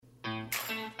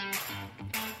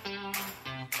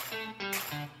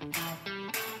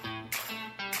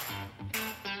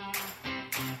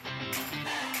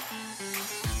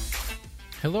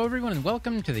Hello, everyone, and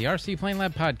welcome to the RC Plane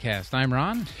Lab podcast. I'm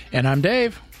Ron. And I'm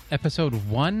Dave. Episode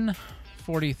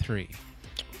 143.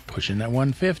 Pushing that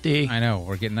 150. I know,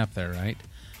 we're getting up there, right?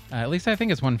 At least I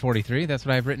think it's 143. That's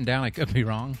what I've written down. I could be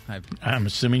wrong. I'm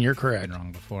assuming you're I've correct. been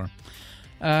wrong before.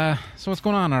 So what's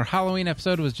going on? Our Halloween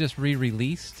episode was just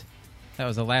re-released. That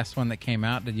was the last one that came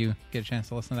out. Did you get a chance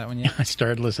to listen to that one yet? I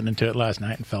started listening to it last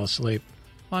night and fell asleep.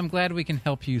 Well, I'm glad we can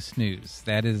help you snooze.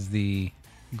 That is the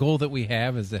goal that we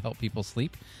have, is to help people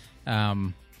sleep. I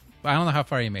don't know how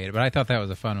far you made it, but I thought that was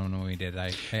a fun one when we did.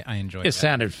 I enjoyed it. It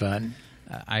sounded fun.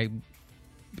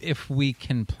 If we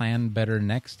can plan better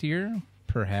next year,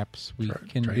 perhaps we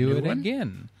can do it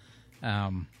again.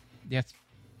 Yes.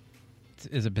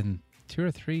 Has it been 2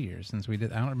 or 3 years since we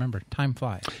did? I don't remember. Time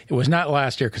flies. It was not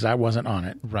last year because I wasn't on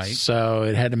it. Right. So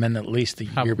it had to have been at least the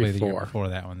Probably year before. the year before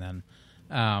that one then.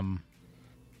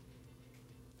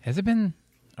 Has it been...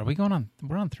 Are we going on...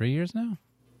 We're on 3 years now?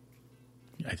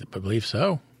 I believe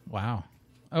so. Wow.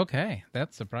 Okay.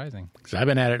 That's surprising. Because I've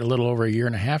been at it a little over a year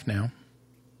and a half now.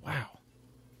 Wow.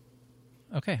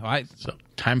 Okay. Well, So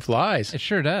time flies. it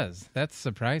sure does. That's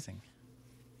surprising.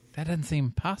 That doesn't seem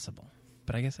possible,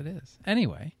 but I guess it is.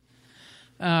 Anyway,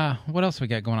 what else we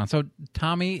got going on? So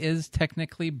Tommy is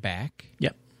technically back.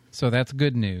 Yep. So that's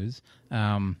good news.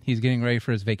 He's getting ready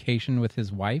for his vacation with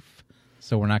his wife,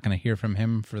 so we're not going to hear from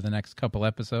him for the next couple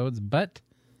episodes, but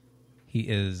he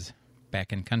is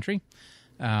back in country.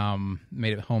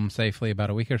 Made it home safely about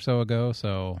a week or so ago,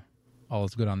 so all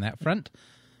is good on that front.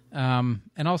 And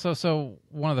also, so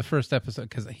one of the first episodes,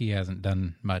 because he hasn't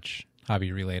done much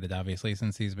hobby-related, obviously,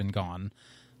 since he's been gone.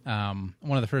 One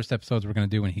of the first episodes we're going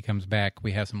to do when he comes back,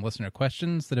 we have some listener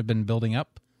questions that have been building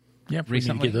up. Yep.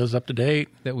 Recently. We need to get those up to date.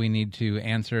 That we need to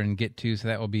answer and get to, so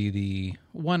that will be the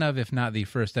one of, if not the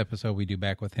first episode we do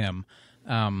back with him.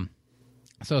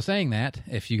 So saying that,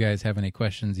 if you guys have any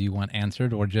questions you want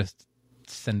answered, or just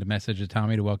send a message to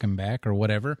Tommy to welcome back or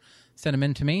whatever, send them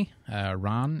in to me,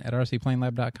 Ron at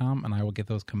rcplanelab.com, and I will get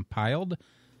those compiled,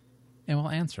 and we'll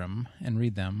answer them and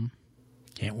read them.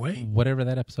 Can't wait. Whatever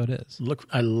that episode is. Look,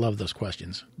 I love those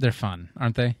questions. They're fun,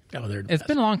 aren't they? Oh, they're It's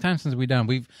been a long time since we've done.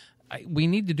 We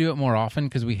need to do it more often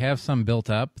because we have some built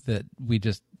up that we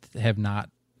just have not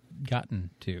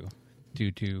gotten to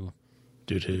due to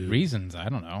reasons. I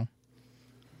don't know.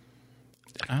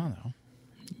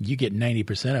 You get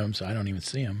 90% of them, so I don't even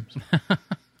see them.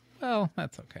 Well,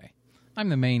 that's okay. I'm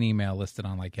the main email listed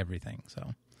on like everything,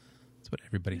 so that's what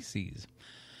everybody sees.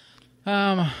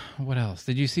 What else?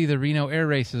 Did you see the Reno Air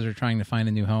Races are trying to find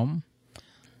a new home?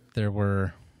 There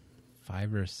were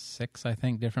 5 or 6, I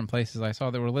think, different places I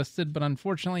saw that were listed, but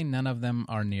unfortunately, none of them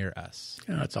are near us.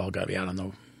 It's all got to be out on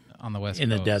the West Coast. in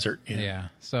the desert. Yeah.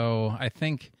 So I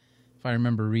think, if I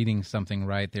remember reading something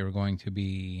right, they were going to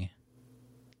be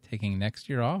taking next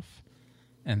year off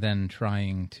and then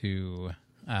trying to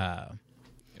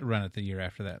run it the year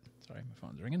after that. Sorry, my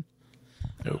phone's ringing.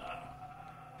 Nope.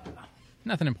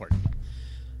 Nothing important.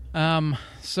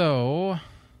 So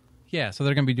they're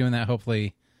going to be doing that,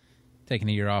 hopefully taking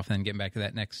a year off and then getting back to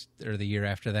that next, or the year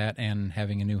after that, and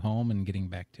having a new home and getting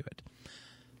back to it.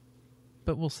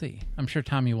 But we'll see. I'm sure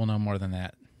Tommy will know more than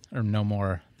that, or know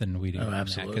more than we do. Oh,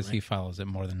 absolutely. Because he follows it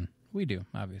more than we do,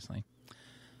 obviously.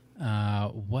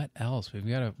 What else? We've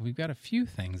got a few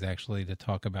things actually to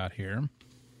talk about here.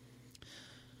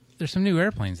 There's some new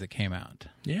airplanes that came out.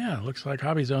 Yeah, looks like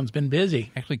Hobby Zone's been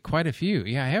busy. Actually, quite a few.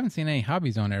 Yeah, I haven't seen any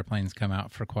Hobby Zone airplanes come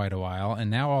out for quite a while,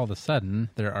 and now all of a sudden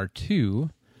there are 2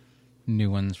 new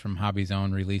ones from Hobby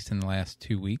Zone released in the last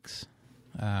 2 weeks.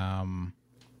 Yeah,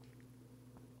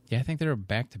 I think they're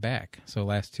back to back. So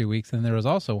last 2 weeks, and there was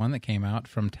also one that came out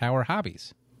from Tower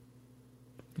Hobbies.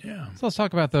 Yeah. So let's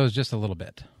talk about those just a little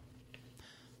bit.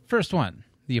 First one,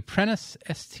 the Apprentice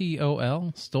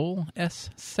STOL Stoll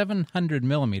S700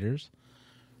 millimeters,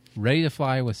 ready to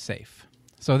fly with safe.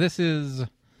 So this is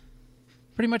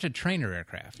pretty much a trainer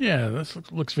aircraft. Yeah, this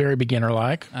looks very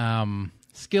beginner-like.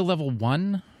 Skill level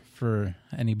 1 for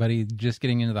anybody just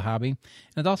getting into the hobby.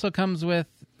 And it also comes with,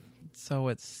 so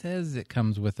it says it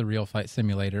comes with the Real Flight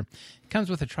Simulator. It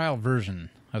comes with a trial version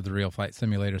of the Real Flight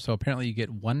Simulator. So apparently you get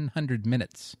 100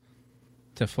 minutes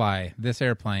to fly this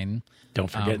airplane. Don't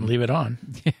forget and leave it on.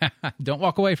 Yeah, don't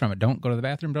walk away from it. Don't go to the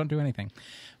bathroom. Don't do anything.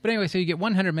 But anyway, so you get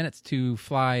 100 minutes to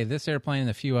fly this airplane and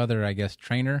a few other, I guess,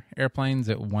 trainer airplanes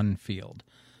at one field,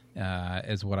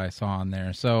 is what I saw on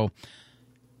there. So,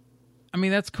 I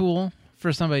mean, that's cool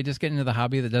for somebody just getting into the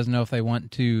hobby that doesn't know if they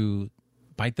want to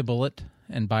bite the bullet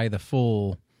and buy the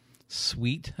full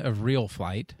suite of Real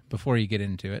Flight before you get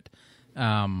into it.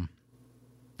 And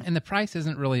the price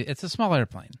isn't really, it's a small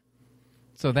airplane.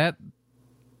 So that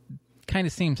kind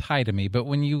of seems high to me. But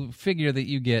when you figure that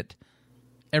you get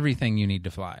everything you need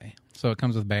to fly, so it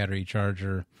comes with battery,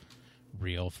 charger,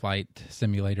 real flight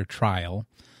simulator trial,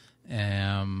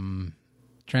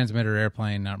 transmitter,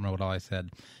 airplane, not remember what all I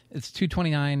said. It's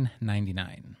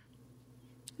 $229.99.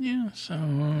 Yeah, so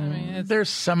there's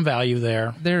some value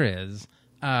there. There is.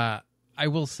 I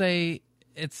will say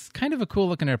it's kind of a cool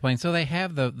looking airplane. So they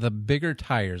have the bigger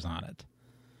tires on it,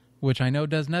 which I know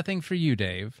does nothing for you,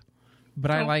 Dave,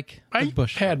 but I like the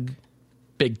bush. I had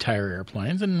big tire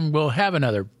airplanes, and we'll have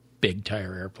another big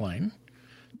tire airplane,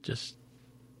 just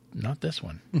not this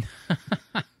one.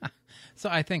 So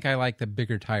I think I like the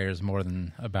bigger tires more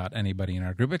than about anybody in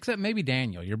our group, except maybe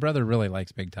Daniel. Your brother really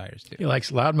likes big tires, too. He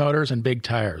likes loud motors and big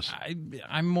tires.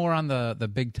 I'm more on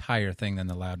the big tire thing than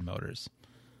the loud motors.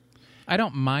 I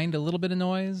don't mind a little bit of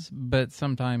noise, but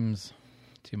sometimes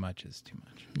too much is too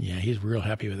much. Yeah, he's real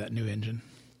happy with that new engine.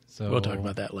 So we'll talk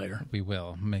about that later. We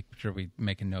will. Make sure we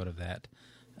make a note of that.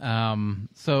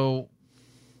 So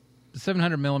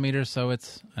 700 millimeters, so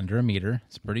it's under a meter.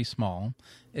 It's pretty small.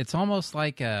 It's almost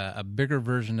like a bigger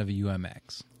version of a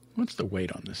UMX. What's the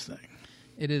weight on this thing?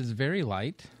 It is very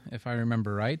light, if I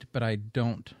remember right, but I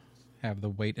don't have the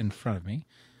weight in front of me.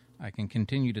 I can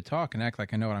continue to talk and act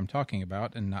like I know what I'm talking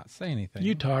about and not say anything.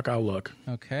 You talk, I'll look.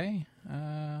 Okay.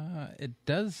 It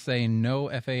does say no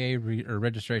FAA or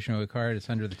registration required. It's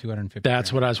under the 250.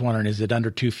 That's what I was wondering. Is it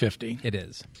under 250? It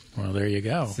is. Well, there you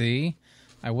go. See?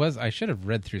 I should have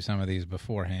read through some of these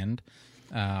beforehand,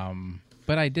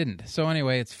 but I didn't. So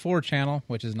anyway, it's 4-channel,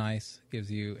 which is nice.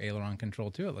 Gives you aileron control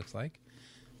too, it looks like.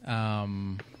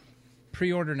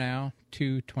 Pre-order now,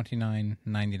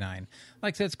 $229.99.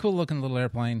 Like I said, it's a cool-looking little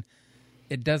airplane.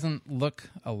 It doesn't look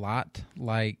a lot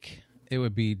like it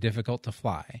would be difficult to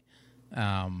fly.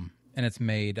 And it's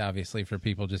made, obviously, for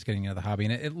people just getting into the hobby.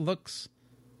 And it looks...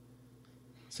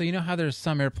 So you know how there's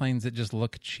some airplanes that just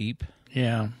look cheap?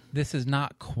 Yeah. This is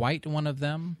not quite one of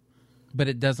them, but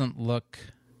it doesn't look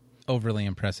overly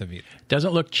impressive either.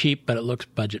 Doesn't look cheap, but it looks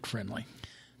budget-friendly.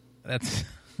 That's...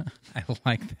 I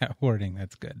like that wording.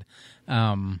 That's good. But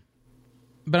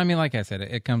I mean, like I said,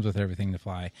 it comes with everything to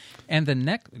fly. And the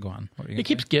neck... Go on. What were you It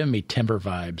keeps giving me Timber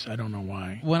vibes. I don't know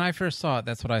why. When I first saw it,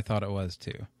 that's what I thought it was,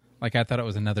 too. Like, I thought it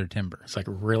was another Timber. It's like,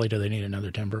 really? Do they need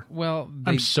another Timber? Well,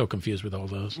 I'm so confused with all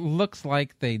those. Looks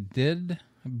like they did,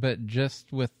 but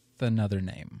just with another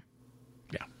name.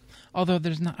 Yeah. Although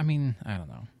there's not... I mean, I don't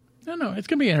know. No, it's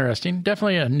going to be interesting.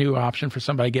 Definitely a new option for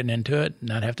somebody getting into it.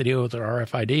 Not have to deal with the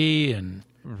RFID and...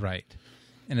 Right.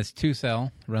 And it's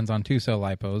 2-cell, runs on 2-cell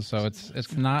lipos, so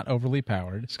it's not overly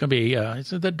powered. It's going to be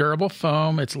it's the durable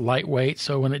foam. It's lightweight,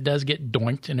 so when it does get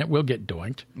doinked, and it will get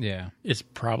doinked, yeah, it's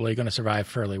probably going to survive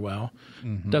fairly well.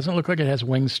 Mm-hmm. Doesn't look like it has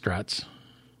wing struts.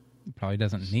 Probably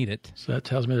doesn't need it. So that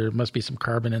tells me there must be some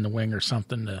carbon in the wing or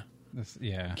something to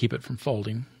keep it from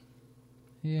folding.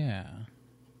 Yeah.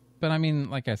 But I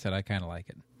mean, like I said, I kind of like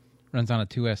it. Runs on a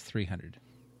 2S300.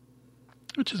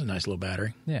 Which is a nice little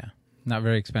battery. Yeah. Not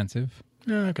very expensive.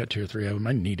 Yeah, I've got 2 or 3 of them.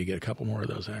 I need to get a couple more of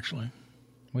those, actually.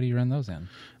 What do you run those in?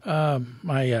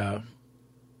 My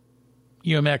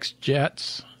UMX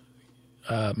jets,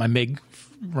 my MiG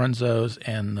runs those,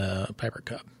 and the Piper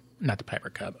Cub. Not the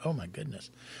Piper Cub. Oh, my goodness.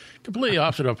 Completely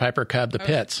opposite of a Piper Cub, the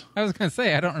Pitts. I was going to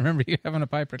say, I don't remember you having a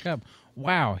Piper Cub.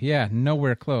 Wow. Yeah,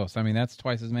 nowhere close. I mean, that's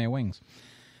twice as many wings.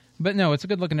 But no, it's a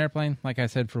good-looking airplane, like I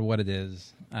said, for what it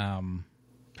is.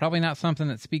 Probably not something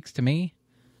that speaks to me.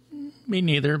 Me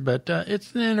neither, but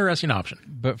it's an interesting option.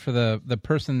 But for the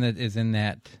person that is in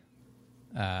that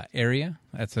area,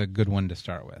 that's a good one to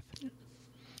start with.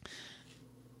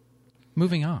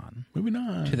 Moving on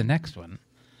to the next one.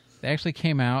 They actually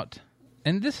came out,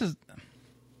 and this is...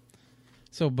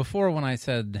 So before when I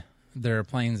said there are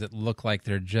planes that look like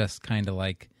they're just kind of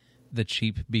like the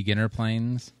cheap beginner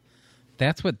planes,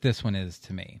 that's what this one is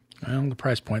to me. Well, the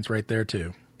price point's right there,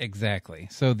 too. Exactly.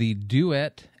 So the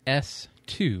Duet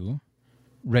S2...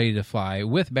 ready to fly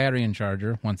with battery and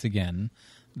charger. Once again,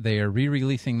 they are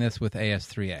re-releasing this with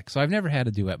AS3X. So I've never had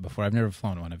a Duet before. I've never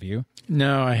flown one. Have you?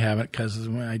 No, I haven't, because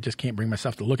I just can't bring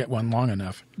myself to look at one long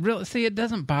enough. Really? See, it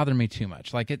doesn't bother me too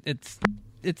much. Like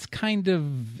it's kind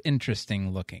of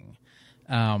interesting looking,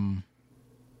 and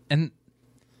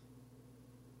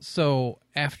so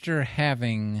after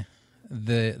having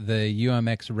the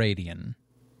UMX Radian,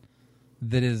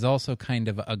 that is also kind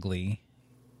of ugly.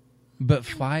 But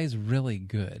flies really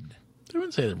good. I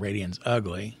wouldn't say the Radian's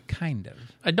ugly. Kind of.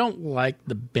 I don't like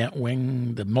the bent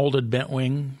wing, the molded bent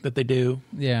wing that they do.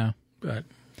 Yeah. But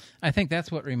I think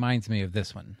that's what reminds me of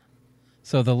this one.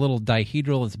 So the little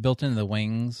dihedral that's built into the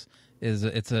wings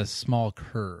it's a small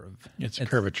curve. It's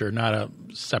curvature, not a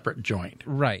separate joint.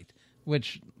 Right.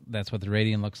 Which That's what the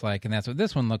Radian looks like, and that's what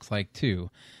this one looks like too.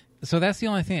 So that's the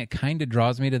only thing that kind of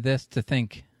draws me to this, to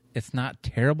think it's not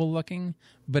terrible looking,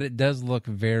 but it does look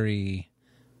very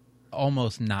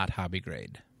almost not hobby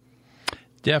grade.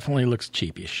 Definitely looks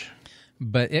cheapish.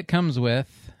 But it comes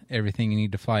with everything you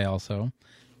need to fly also.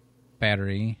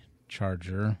 Battery,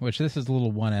 charger, which this is a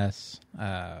little 1S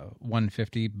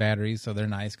 150 batteries, so they're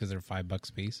nice because they're $5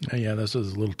 a piece. Oh, yeah, those are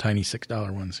those little tiny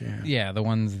 $6 ones. Yeah, yeah, the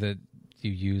ones that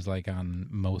you use like on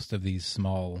most of these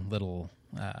small little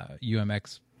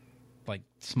UMX, like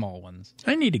small ones.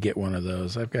 I need to get one of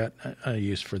those. I've got a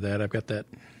use for that. I've got that,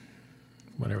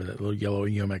 whatever that little yellow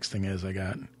UMX thing is. I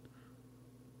got.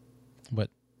 What?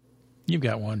 You've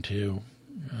got one too.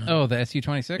 Oh, the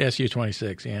SU-26?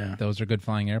 SU-26, yeah. Those are good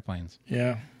flying airplanes.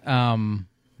 Yeah.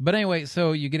 But anyway,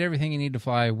 so you get everything you need to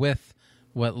fly with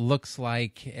what looks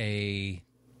like a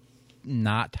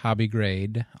not hobby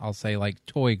grade, I'll say like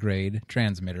toy grade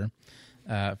transmitter,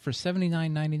 for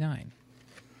 $79.99. I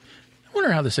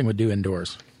wonder how this thing would do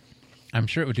indoors. I'm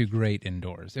sure it would do great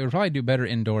indoors. It would probably do better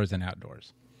indoors than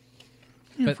outdoors.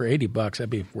 Yeah, But for $80, that'd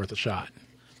be worth a shot.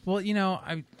 Well, you know,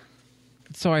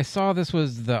 I saw this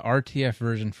was the RTF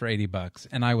version for $80,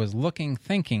 and I was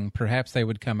thinking perhaps they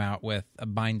would come out with a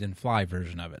bind and fly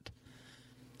version of it.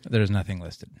 There's nothing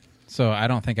listed. So I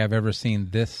don't think I've ever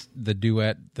seen the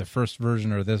Duet, the first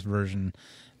version or this version.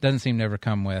 Doesn't seem to ever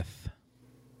come with,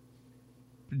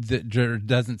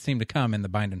 doesn't seem to come in the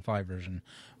bind and fly version,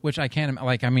 which I can't,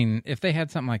 like, I mean, if they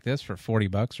had something like this for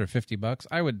 $40 or $50,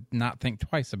 I would not think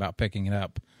twice about picking it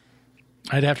up.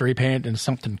 I'd have to repaint it into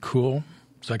something cool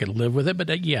so I could live with it,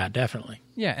 but yeah, definitely.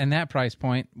 Yeah, and that price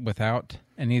point, without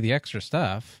any of the extra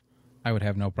stuff, I would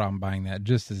have no problem buying that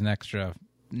just as an extra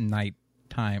like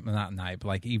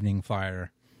evening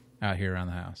flyer out here around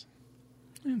the house.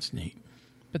 That's neat.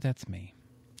 But that's me.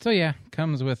 So yeah,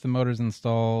 comes with the motors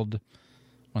installed.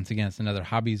 Once again, it's another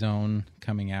Hobby Zone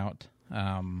coming out.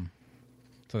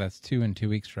 So that's 2 in 2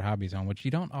 weeks for Hobby Zone, which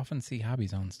you don't often see Hobby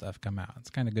Zone stuff come out. It's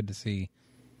kind of good to see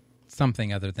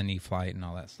something other than E-Flight and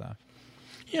all that stuff.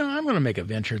 You know, I'm going to make a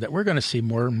venture that we're going to see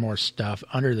more and more stuff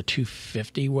under the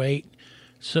 250 weight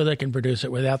so they can produce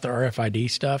it without the RFID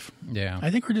stuff. Yeah.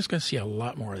 I think we're just going to see a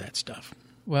lot more of that stuff.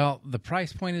 Well, the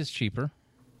price point is cheaper.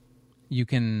 You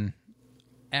can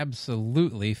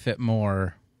absolutely fit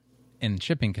more in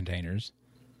shipping containers.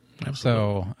 Absolutely.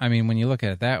 So, I mean, when you look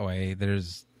at it that way,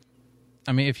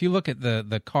 if you look at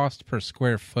the cost per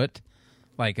square foot,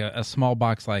 like a small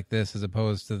box like this as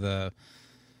opposed to the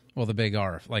big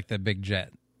ARF, like the big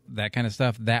jet, that kind of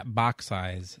stuff, that box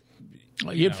size.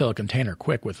 Well, you'd fill a container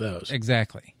quick with those.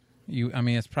 Exactly.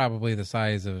 It's probably the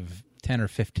size of 10 or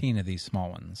 15 of these small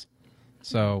ones.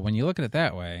 So when you look at it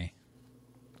that way,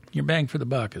 your bang for the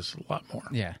buck is a lot more.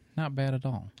 Yeah, not bad at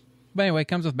all. But anyway, it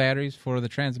comes with batteries for the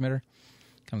transmitter.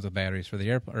 Comes with batteries for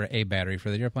the a battery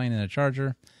for the airplane and a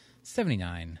charger.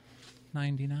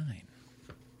 $79.99.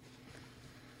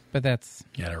 But that's...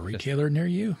 Got a retailer near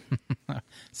you?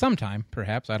 Sometime,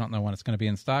 perhaps. I don't know when it's going to be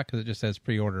in stock because it just says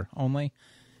pre-order only.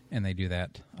 And they do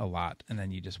that a lot. And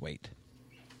then you just wait.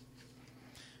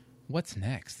 What's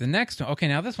next? The next one... Okay,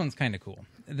 now this one's kind of cool.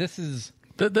 This is...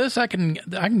 This I can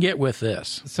get with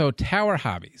this. So Tower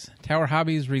Hobbies. Tower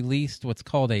Hobbies released what's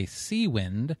called a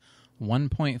Seawind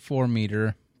 1.4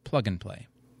 meter plug and play.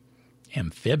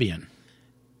 Amphibian.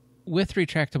 With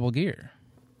retractable gear.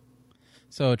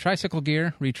 So tricycle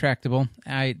gear, retractable.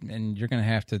 And you're going to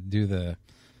have to do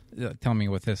tell me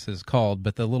what this is called,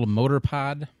 but the little motor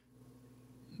pod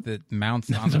that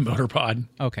mounts on the motor pod.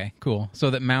 Okay, cool. So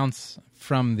that mounts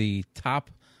from the top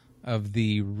of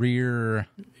the rear.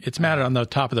 It's mounted on the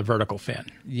top of the vertical fin.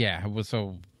 Yeah,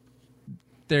 so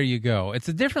there you go. It's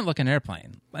a different looking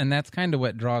airplane, and that's kind of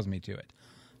what draws me to it.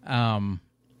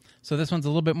 So this one's a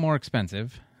little bit more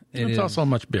expensive. It's also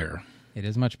much bigger. It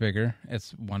is much bigger.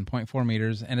 It's 1.4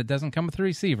 meters, and it doesn't come with a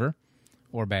receiver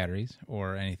or batteries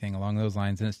or anything along those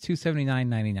lines, and it's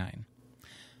 $279.99.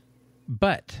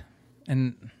 But,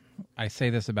 and I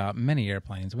say this about many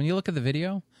airplanes, when you look at the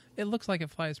video, it looks like it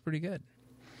flies pretty good.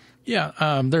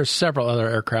 Yeah, there's several other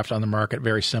aircraft on the market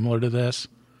very similar to this,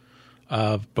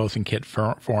 both in kit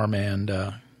form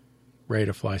and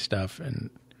ready-to-fly stuff. And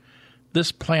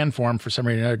this plan form, for some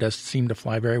reason or another, does seem to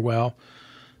fly very well.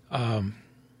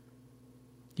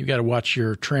 You've got to watch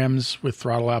your trims with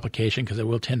throttle application because it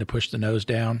will tend to push the nose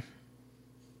down.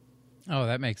 Oh,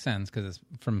 that makes sense because it's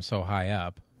from so high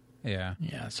up. Yeah.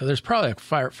 Yeah, so there's probably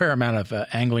a fair amount of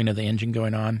angling of the engine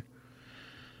going on.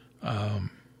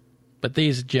 But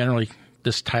these generally,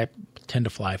 this type, tend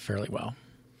to fly fairly well.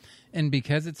 And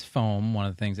because it's foam, one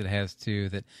of the things it has too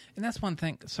and that's one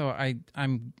thing. So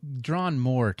I'm drawn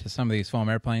more to some of these foam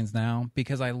airplanes now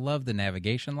because I love the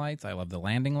navigation lights. I love the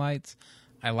landing lights.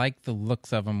 I like the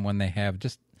looks of them when they have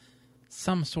just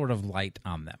some sort of light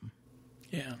on them.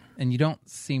 Yeah. And you don't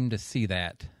seem to see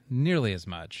that nearly as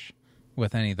much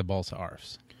with any of the Balsa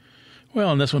ARFs.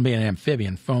 Well, and this one being an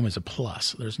amphibian, foam is a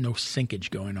plus. There's no sinkage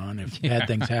going on if bad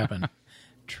things happen.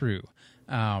 True.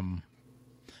 I'm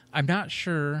not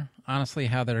sure, honestly,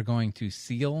 how they're going to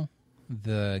seal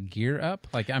the gear up.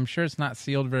 Like, I'm sure it's not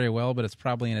sealed very well, but it's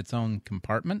probably in its own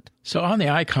compartment. So on the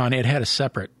Icon, it had a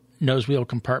separate nose wheel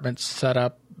compartment set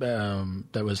up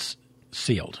that was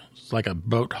sealed. It's like a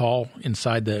boat hull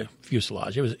inside the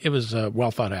fuselage. It was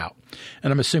well thought out,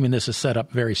 and I'm assuming this is set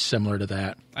up very similar to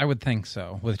that. I would think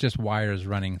so, with just wires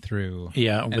running through.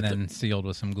 Yeah, and then sealed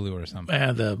with some glue or something.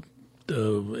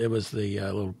 It was the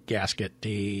little gasket,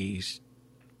 the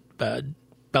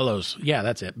bellows. Yeah,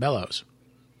 that's it, bellows.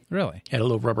 Really? Had a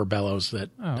little rubber bellows that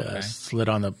okay. slid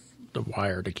on the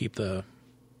wire to keep the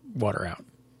water out.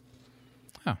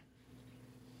 Oh,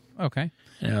 okay.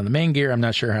 Now, the main gear, I'm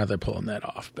not sure how they're pulling that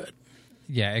off, but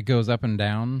yeah, it goes up and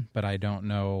down, but I don't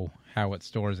know how it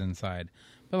stores inside.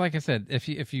 But like I said, if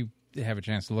you have a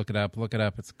chance to look it up.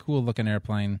 It's a cool looking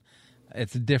airplane.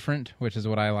 It's different, which is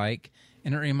what I like,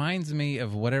 and it reminds me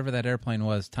of whatever that airplane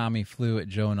was Tommy flew at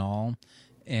Joe Knoll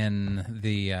in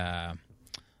the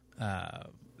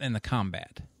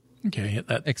Combat. okay,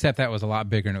 Except that was a lot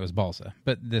bigger and it was balsa.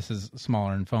 But this is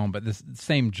smaller in foam, but this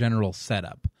same general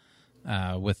setup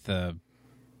with the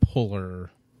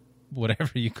puller,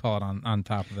 whatever you call it, on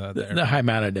top of the high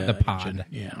mounted the pod. engine.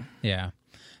 Yeah. Yeah.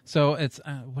 So it's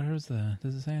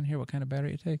does it say on here what kind of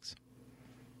battery it takes?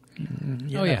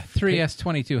 Yeah, oh yeah,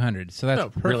 3S2200. So that's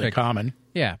perfect. Really common.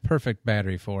 Yeah, perfect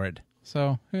battery for it.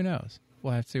 So who knows?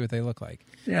 We'll have to see what they look like.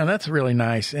 Yeah, that's really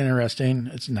nice, interesting.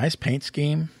 It's a nice paint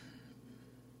scheme.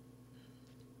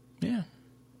 Yeah.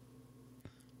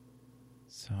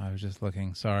 So I was just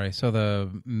looking. Sorry. So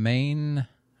the main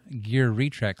gear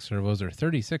Retrax servos are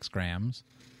 36 grams.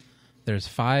 There's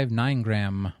 5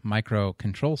 9-gram micro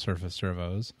control surface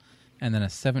servos, and then a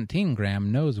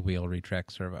 17-gram nose wheel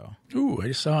Retrax servo. Ooh, I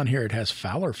just saw in here it has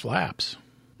Fowler flaps.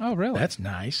 Oh, really? That's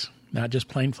nice. Not just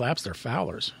plain flaps, they're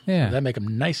Fowlers. Yeah. So that make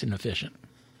them nice and efficient.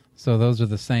 So those are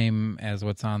the same as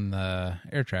what's on the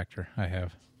Air Tractor I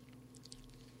have.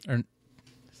 Or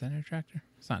is that an Air Tractor?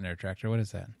 It's not an Air Tractor. What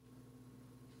is that?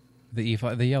 The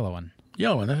yellow one.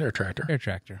 Yellow one, that's Air Tractor. Air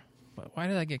Tractor. But why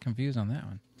did I get confused on that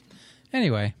one?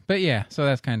 Anyway, but yeah, so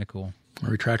that's kind of cool. A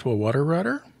retractable water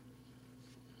rudder?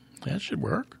 That should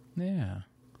work. Yeah.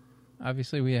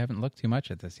 Obviously, we haven't looked too much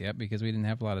at this yet because we didn't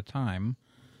have a lot of time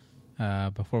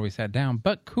before we sat down.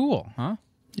 But cool, huh?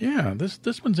 Yeah,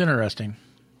 this one's interesting.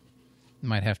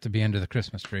 Might have to be under the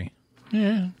Christmas tree.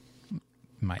 Yeah.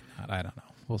 Might not. I don't know.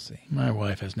 We'll see. My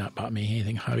wife has not bought me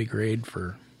anything hobby grade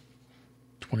for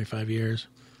 25 years.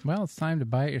 Well, it's time to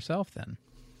buy it yourself then.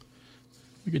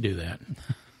 We could do that.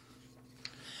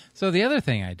 So the other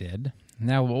thing I did,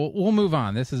 now we'll move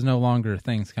on. This is no longer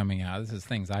things coming out. This is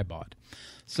things I bought.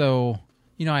 So,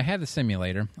 I had the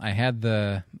simulator. I had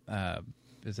the,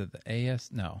 is it the AS?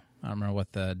 No, I don't remember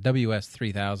what the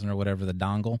WS3000 or whatever, the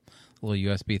dongle,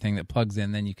 little USB thing that plugs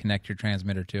in, then you connect your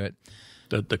transmitter to it.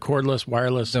 The cordless,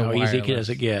 wireless, how easy does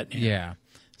it get? Yeah.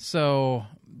 So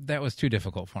that was too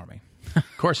difficult for me.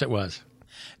 Of course it was.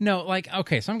 No,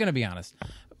 okay, so I'm going to be honest.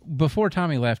 Before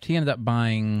Tommy left, he ended up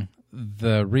buying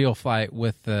the Real Flight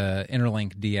with the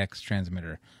Interlink DX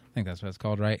transmitter. I think that's what it's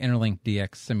called, right? Interlink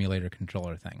DX simulator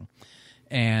controller thing.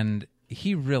 And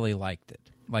he really liked it.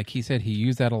 Like he said, he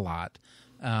used that a lot.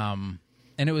 And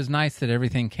it was nice that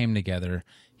everything came together.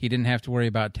 He didn't have to worry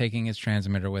about taking his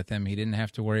transmitter with him. He didn't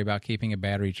have to worry about keeping a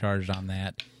battery charged on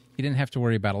that. He didn't have to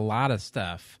worry about a lot of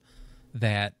stuff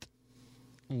that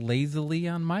lazily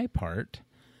on my part,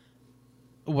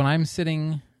 when I'm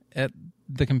sitting at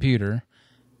the computer,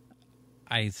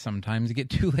 I sometimes get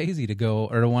too lazy to go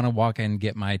or to want to walk in and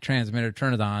get my transmitter,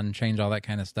 turn it on, change all that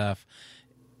kind of stuff.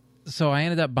 So I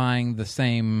ended up buying the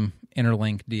same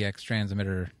Interlink DX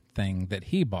transmitter thing that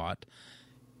he bought.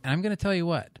 And I'm going to tell you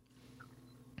what,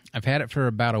 I've had it for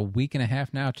about a week and a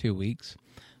half now, 2 weeks.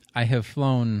 I have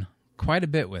flown quite a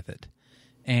bit with it.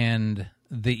 And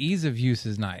the ease of use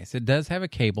is nice. It does have a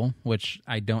cable, which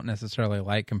I don't necessarily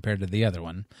like compared to the other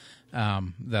one.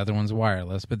 The other one's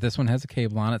wireless, but this one has a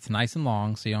cable on it. It's nice and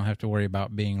long, so you don't have to worry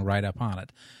about being right up on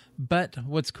it. But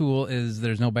what's cool is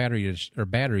there's no batteries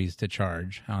to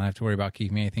charge. I don't have to worry about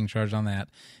keeping anything charged on that.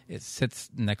 It sits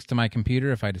next to my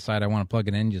computer. If I decide I want to plug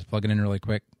it in, just plug it in really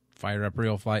quick, fire up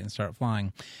RealFlight and start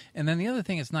flying. And then the other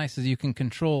thing that's nice is you can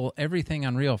control everything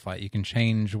on RealFlight. You can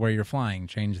change where you're flying,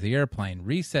 change the airplane,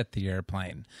 reset the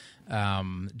airplane,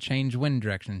 change wind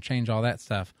direction, change all that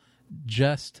stuff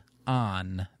just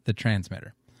on the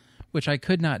transmitter, which I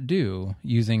could not do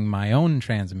using my own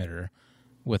transmitter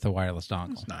with a wireless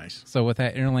dongle. That's nice. So with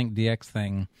that Interlink DX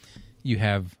thing, you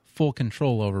have full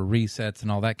control over resets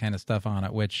and all that kind of stuff on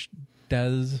it, which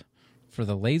does, for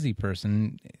the lazy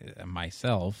person,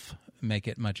 myself, make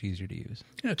it much easier to use.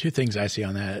 Two things I see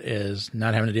on that is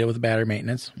not having to deal with the battery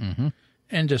maintenance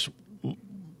and just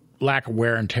lack of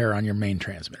wear and tear on your main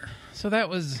transmitter. So that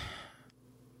was...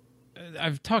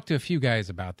 I've talked to a few guys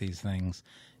about these things,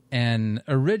 and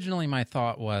originally my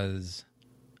thought was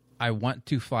I want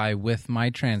to fly with my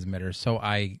transmitter so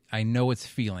I know its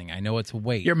feeling. I know its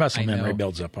weight. Your muscle memory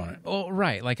builds up on it. Oh,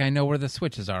 right. Like I know where the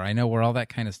switches are. I know where all that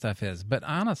kind of stuff is. But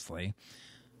honestly,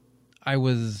 I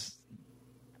was...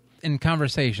 in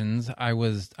conversations, I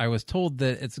was told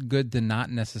that it's good to not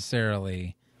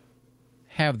necessarily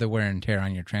have the wear and tear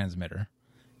on your transmitter,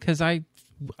 because I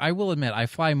will admit I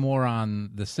fly more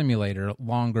on the simulator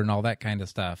longer and all that kind of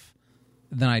stuff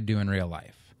than I do in real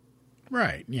life.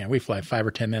 Right. Yeah, we fly 5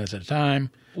 or 10 minutes at a time.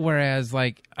 Whereas,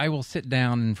 like, I will sit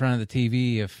down in front of the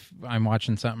TV if I'm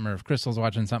watching something or if Crystal's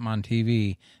watching something on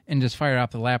TV and just fire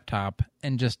out the laptop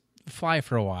and just fly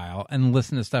for a while and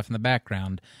listen to stuff in the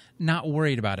background, not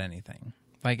worried about anything.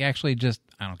 Like, actually just,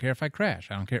 I don't care if I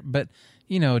crash. I don't care. But,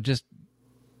 you know, just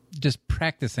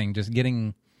practicing, just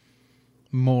getting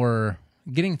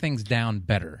things down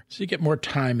better. So you get more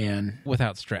time in.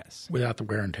 Without stress. Without the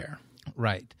wear and tear.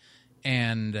 Right.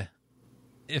 And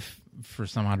if for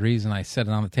some odd reason I set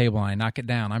it on the table and I knock it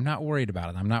down, I'm not worried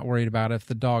about it. I'm not worried about if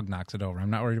the dog knocks it over. I'm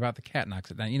not worried about the cat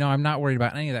knocks it down. You know, I'm not worried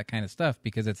about any of that kind of stuff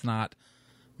because it's not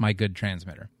my good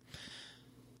transmitter.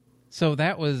 So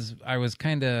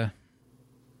I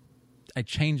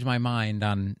changed my mind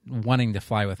on wanting to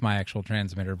fly with my actual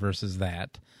transmitter versus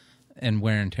that and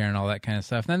wear and tear and all that kind of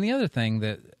stuff. And then the other thing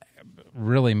that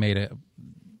really made it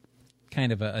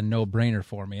kind of a no-brainer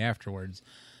for me afterwards,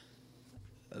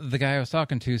 the guy I was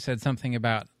talking to said something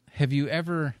about, have you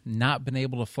ever not been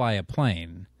able to fly a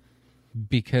plane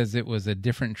because it was a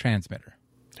different transmitter?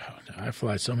 Oh, no, I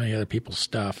fly so many other people's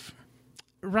stuff.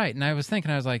 Right, and I was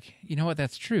thinking, I was like, you know what,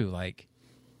 that's true. Like,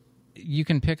 you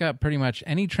can pick up pretty much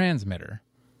any transmitter,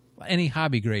 any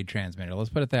hobby-grade transmitter, let's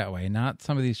put it that way, not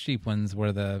some of these cheap ones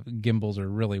where the gimbals are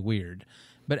really weird,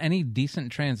 but any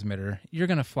decent transmitter, you're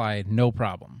going to fly no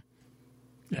problem.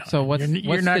 Yeah. So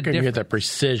you're not going to get the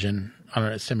precision on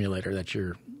a simulator that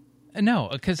you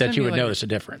would notice a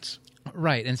difference.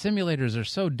 Right, and simulators are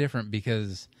so different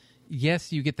because,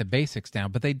 yes, you get the basics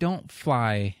down, but they don't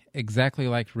fly exactly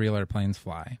like real airplanes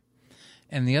fly.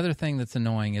 And the other thing that's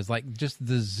annoying is like just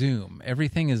the zoom.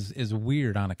 Everything is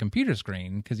weird on a computer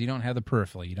screen because you don't have the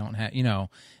peripheral. You don't have,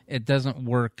 it doesn't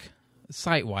work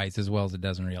sight-wise as well as it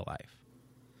does in real life.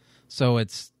 So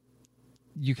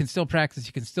you can still practice.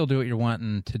 You can still do what you're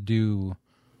wanting to do,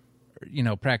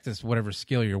 practice whatever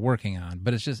skill you're working on.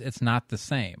 But it's not the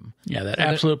same. Yeah, that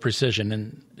absolute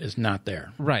precision is not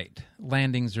there. Right.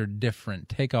 Landings are different.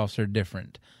 Takeoffs are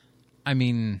different. I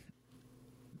mean,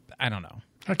 I don't know.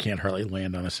 I can't hardly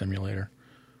land on a simulator.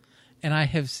 And I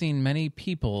have seen many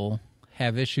people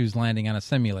have issues landing on a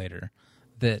simulator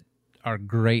that are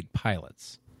great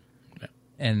pilots. Yeah.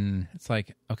 And it's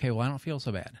like, okay, well, I don't feel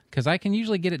so bad because I can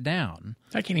usually get it down.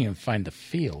 I can't even find the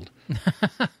field.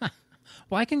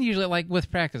 Well, I can usually, like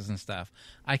with practice and stuff,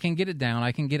 I can get it down,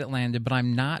 I can get it landed, but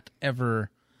I'm not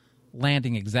ever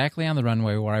landing exactly on the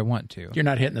runway where I want to. You're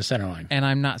not hitting the center line. And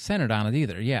I'm not centered on it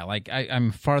either. Yeah, like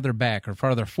I'm farther back or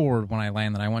farther forward when I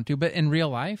land than I want to. But in real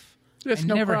life, I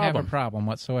never have a problem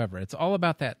whatsoever. It's all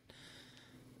about that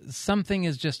something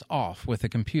is just off with the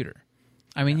computer.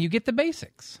 I mean, you get the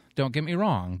basics. Don't get me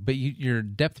wrong. But your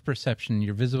depth perception,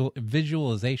 your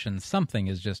visualization, something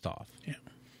is just off. Yeah.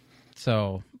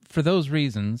 So for those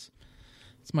reasons,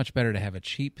 it's much better to have a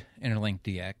cheap Interlink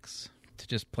DX to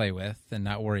just play with and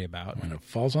not worry about. When it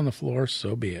falls on the floor,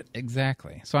 so be it.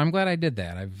 Exactly. So I'm glad I did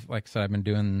that. Like I said, I've been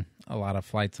doing a lot of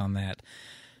flights on that.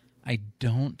 I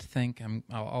don't think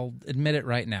I'll admit it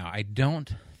right now. I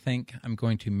don't think I'm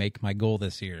going to make my goal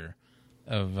this year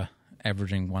of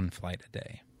averaging one flight a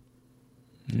day.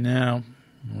 No.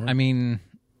 I mean,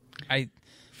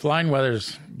 flying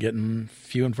weather's getting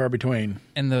few and far between.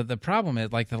 And the problem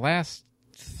is, like, the last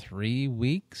 3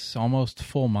 weeks, almost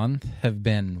full month, have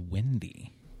been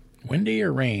windy. Windy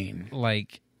or rain?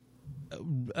 Like,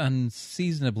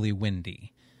 unseasonably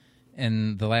windy.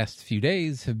 And the last few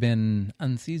days have been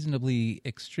unseasonably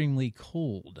extremely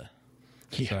cold.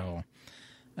 Yeah. So,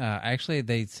 Actually,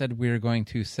 they said we were going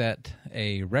to set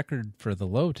a record for the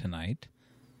low tonight,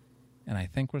 and I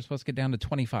think we're supposed to get down to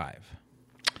 25,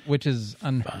 which is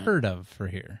unheard of for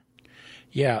here.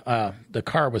 Yeah, the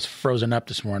car was frozen up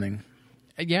this morning.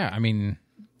 Yeah, I mean,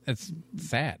 it's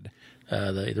sad.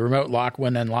 The remote lock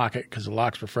wouldn't unlock it because the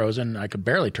locks were frozen. I could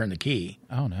barely turn the key.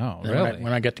 Oh, no, Then really?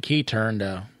 When I got the key turned,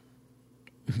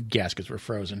 gaskets were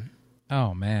frozen.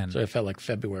 Oh, man. So it felt like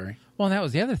February. Well, and that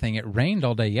was the other thing. It rained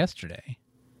all day yesterday,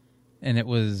 and it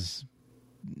was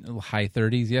high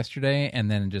 30s yesterday, and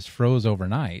then it just froze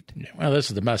overnight. Yeah, well, this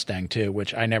is the Mustang, too,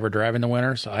 which I never drive in the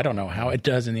winter, so I don't know how it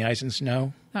does in the ice and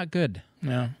snow. Not good.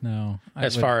 No.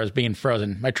 As far as being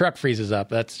frozen. My truck freezes up.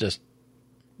 That's just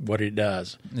what it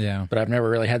does. Yeah. But I've never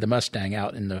really had the Mustang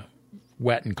out in the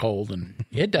wet and cold, and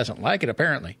it doesn't like it,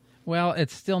 apparently. Well,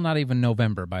 it's still not even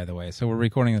November, by the way. So we're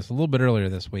recording this a little bit earlier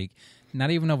this week.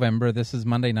 Not even November. This is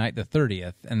Monday night, the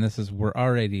 30th, and we're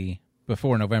already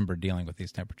before November dealing with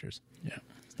these temperatures. Yeah.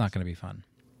 It's not going to be fun.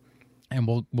 And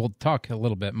we'll talk a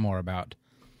little bit more about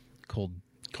cold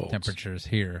temperatures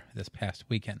here this past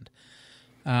weekend.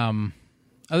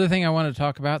 Other thing I wanted to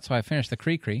talk about, so I finished the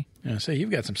Cree. Yeah, so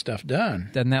you've got some stuff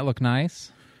done. Doesn't that look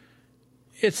nice?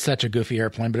 It's such a goofy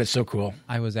airplane, but it's so cool.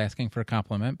 I was asking for a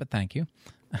compliment, but thank you.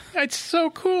 It's so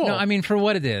cool. No, I mean, for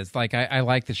what it is. Like, I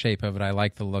like the shape of it. I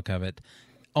like the look of it.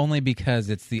 Only because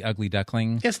it's the ugly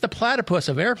duckling. It's the platypus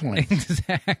of airplanes.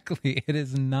 Exactly. It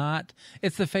is not.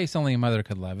 It's the face only a mother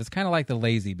could love. It's kind of like the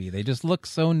Lazy Bee. They just look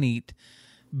so neat,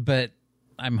 but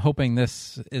I'm hoping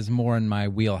this is more in my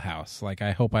wheelhouse. Like,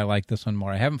 I hope I like this one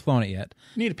more. I haven't flown it yet.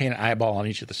 You need to paint an eyeball on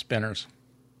each of the spinners.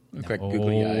 Look like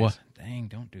googly eyes. Dang,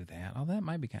 don't do that. Oh, that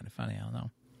might be kind of funny. I don't know.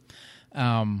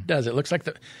 Does it looks like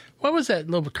what was that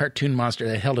little cartoon monster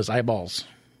that held his eyeballs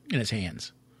in his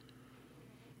hands?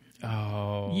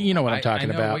 Oh, you know what I'm talking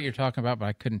about. I know about. what you're talking about, but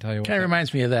I couldn't tell you what. Kind of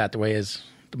reminds me of that, the way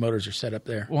the motors are set up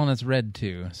there. Well, and it's red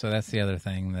too, so that's the other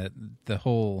thing. That the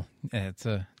whole it's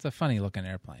a funny looking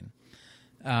airplane.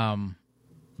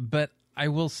 But I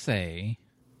will say,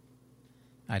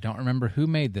 I don't remember who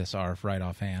made this ARF right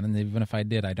offhand, and even if I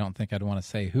did, I don't think I'd want to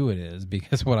say who it is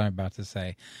because what I'm about to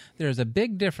say. There's a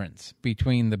big difference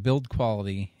between the build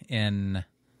quality in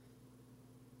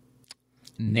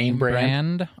name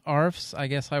brand ARFs, I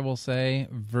guess I will say,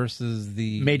 versus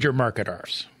the major market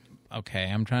ARFs. Okay,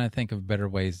 I'm trying to think of better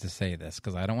ways to say this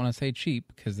because I don't want to say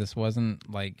cheap because this wasn't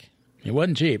like... It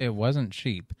wasn't cheap. It wasn't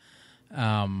cheap.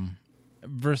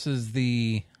 Versus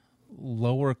the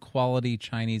lower quality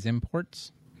Chinese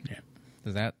imports. Yeah.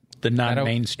 Is that... The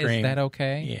non-mainstream. Is that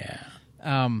okay?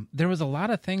 Yeah. There was a lot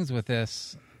of things with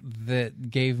this that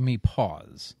gave me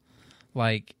pause.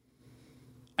 Like,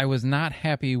 I was not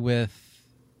happy with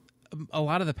a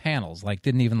lot of the panels, like,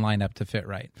 didn't even line up to fit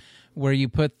right. Where you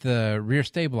put the rear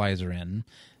stabilizer in,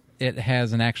 it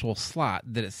has an actual slot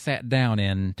that it sat down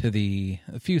in to the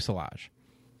fuselage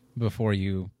before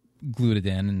you glued it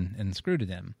in and screwed it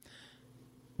in.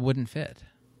 Wouldn't fit.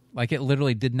 Like, it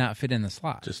literally did not fit in the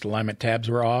slot. Just alignment tabs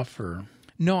were off, or...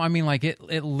 No, I mean, like, it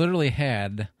literally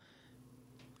had...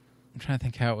 I'm trying to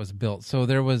think how it was built. So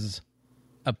there was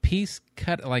a piece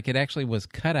cut, like, it actually was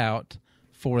cut out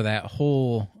for that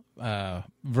whole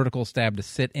vertical stab to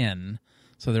sit in.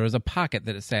 So there was a pocket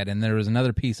that it sat in. There was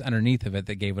another piece underneath of it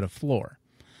that gave it a floor.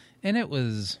 And it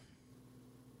was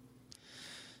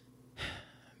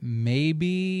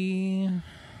maybe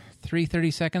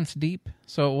 3/32 deep.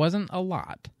 So it wasn't a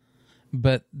lot.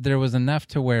 But there was enough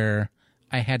to where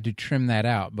I had to trim that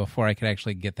out before I could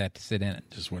actually get that to sit in it.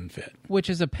 Just wouldn't fit. Which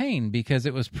is a pain because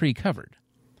it was pre-covered.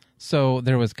 So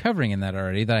there was covering in that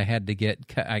already that I had to get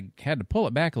cut. I had to pull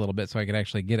it back a little bit so I could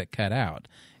actually get it cut out.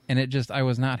 And I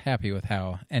was not happy with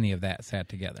how any of that sat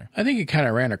together. I think it kind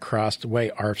of ran across the way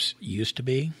ARFs used to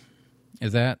be.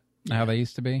 Is that how they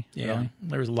used to be? Yeah. Really?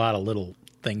 There was a lot of little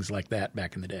things like that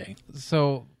back in the day.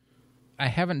 So I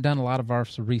haven't done a lot of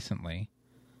ARFs recently,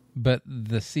 but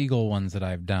the Seagull ones that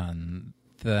I've done,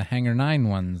 the Hangar 9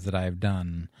 ones that I've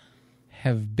done,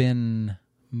 have been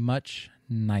much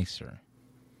nicer.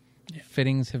 Yeah.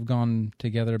 Fittings have gone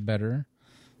together better.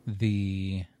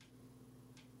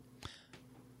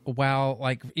 While,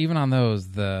 like, even on those,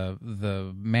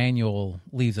 the manual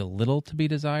leaves a little to be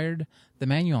desired, the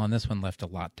manual on this one left a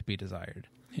lot to be desired.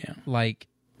 Yeah. Like,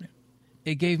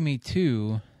 it gave me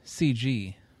 2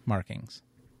 CG markings.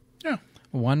 Yeah.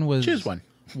 Choose one.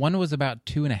 One was about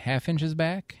 2.5 inches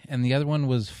back, and the other one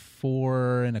was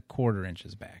 4.25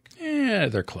 inches back. Yeah,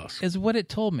 they're close. Is what it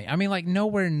told me. I mean, like,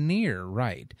 nowhere near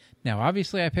right. Now,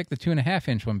 obviously, I picked the 2.5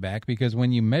 inch one back because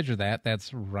when you measure that,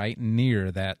 that's right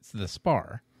near the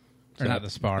spar. Or not the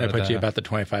spar. That puts you about the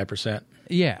 25%.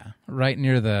 Yeah, right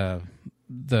near the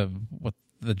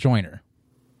the joiner.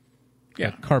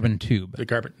 Yeah. Carbon tube. The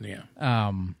carbon,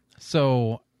 yeah.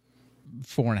 So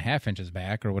 4.5 inches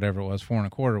back or whatever it was,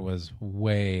 4.25 was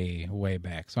way, way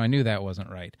back. So I knew that wasn't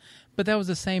right. But that was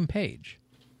the same page.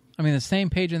 I mean, the same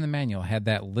page in the manual had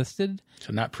that listed.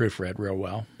 So not proofread real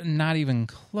well. Not even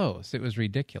close. It was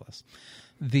ridiculous.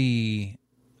 The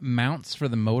mounts for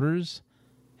the motors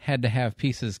had to have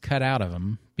pieces cut out of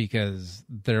them because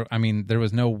there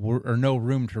was no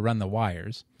room to run the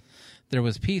wires. There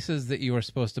was pieces that you were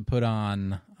supposed to put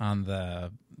on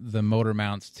the motor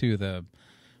mounts to the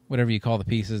whatever you call the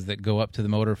pieces that go up to the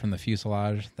motor from the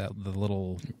fuselage, the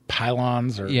little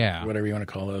pylons or whatever you want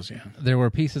to call those. Yeah, there were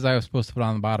pieces I was supposed to put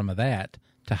on the bottom of that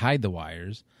to hide the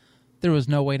wires. There was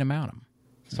no way to mount them,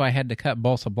 so I had to cut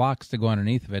balsa blocks to go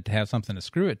underneath of it to have something to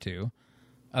screw it to.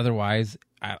 Otherwise,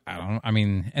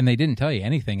 and they didn't tell you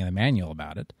anything in the manual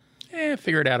about it.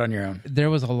 Figure it out on your own. There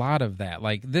was a lot of that.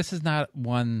 Like, this is not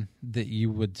one that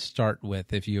you would start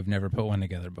with if you have never put one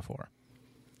together before.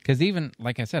 Because even,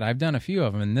 like I said, I've done a few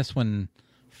of them, and this one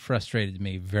frustrated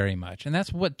me very much. And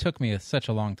that's what took me such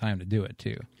a long time to do it,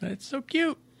 too. It's so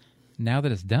cute. Now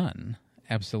that it's done,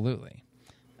 absolutely.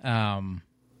 And,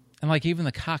 like, even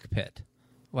the cockpit,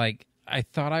 like, I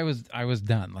thought I was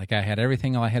done. Like, I had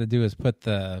everything. All I had to do is put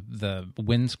the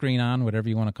windscreen on, whatever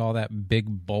you want to call that big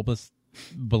bulbous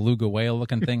beluga whale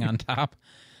looking thing on top.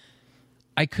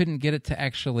 I couldn't get it to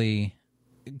actually,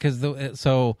 because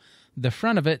the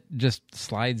front of it just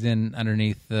slides in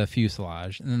underneath the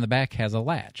fuselage, and then the back has a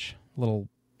little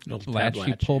latch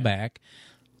you pull back.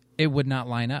 It would not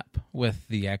line up with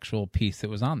the actual piece that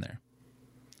was on there.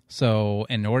 So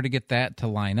in order to get that to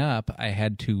line up, I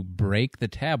had to break the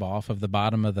tab off of the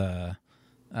bottom of the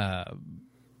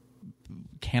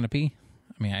canopy.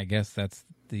 I mean, I guess that's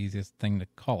the easiest thing to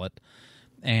call it,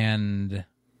 and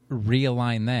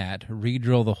realign that,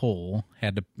 re-drill the hole,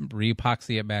 had to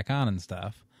re-epoxy it back on and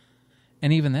stuff.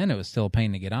 And even then, it was still a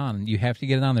pain to get on. You have to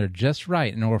get it on there just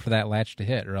right in order for that latch to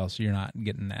hit, or else you're not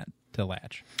getting that to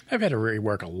latch. I've had to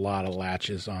rework a lot of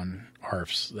latches on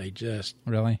ARFs. They just...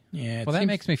 Really? Yeah. Well, that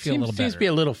makes me feel a little better. Seems to be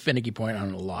a little finicky point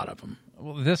on a lot of them.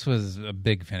 Well, this was a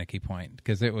big finicky point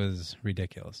because it was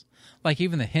ridiculous. Like,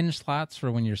 even the hinge slots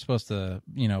for when you're supposed to,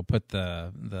 put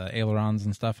the ailerons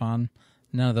and stuff on,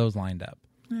 none of those lined up.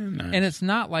 Nice. And it's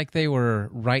not like they were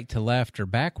right to left or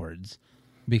backwards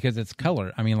because it's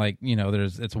color. I mean, like,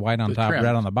 it's white on top, red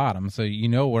on the bottom, so you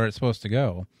know where it's supposed to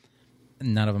go.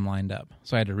 None of them lined up.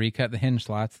 So I had to recut the hinge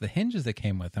slots. The hinges that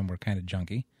came with them were kind of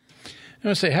junky. I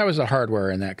want to say, how was the hardware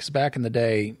in that? Because back in the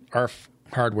day, ARF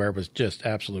hardware was just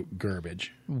absolute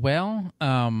garbage. Well,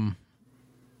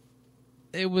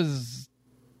 it was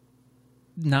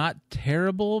not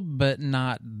terrible, but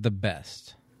not the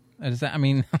best.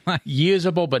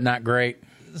 Usable, but not great.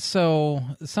 So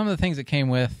some of the things that came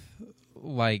with,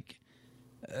 like,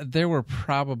 there were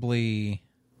probably,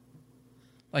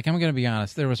 like, I'm going to be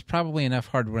honest, there was probably enough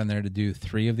hardware in there to do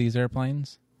 3 of these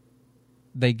airplanes.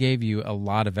 They gave you a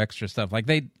lot of extra stuff. Like,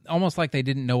 they almost like they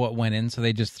didn't know what went in, so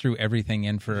they just threw everything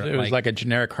in for... It was like a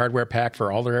generic hardware pack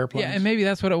for all their airplanes? Yeah, and maybe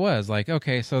that's what it was. Like,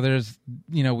 okay, so there's,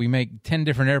 we make 10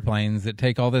 different airplanes that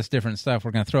take all this different stuff.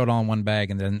 We're going to throw it all in one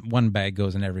bag, and then one bag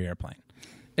goes in every airplane.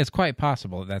 It's quite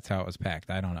possible that's how it was packed.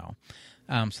 I don't know.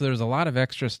 So there was a lot of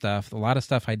extra stuff, a lot of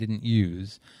stuff I didn't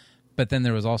use, but then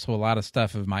there was also a lot of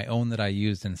stuff of my own that I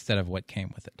used instead of what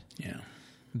came with it. Yeah.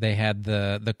 They had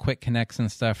the quick connects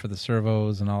and stuff for the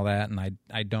servos and all that, and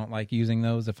I don't like using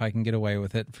those if I can get away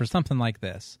with it for something like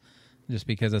this. Just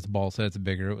because it's balsa, it's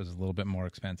bigger, it was a little bit more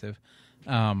expensive.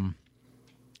 So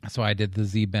I did the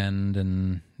Z-bend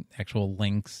and actual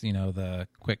links, the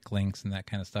quick links and that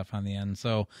kind of stuff on the end.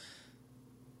 So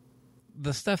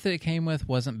the stuff that it came with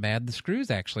wasn't bad. The screws,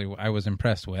 actually, I was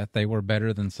impressed with. They were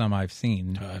better than some I've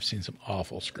seen. I've seen some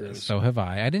awful screws. So have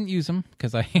I. I didn't use them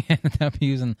because I ended up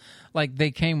using, like, they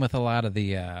came with a lot of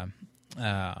the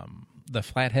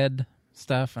flathead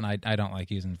stuff, and I don't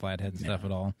like using flathead stuff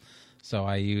at all. So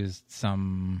I used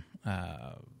some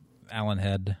Allen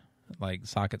head, like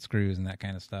socket screws and that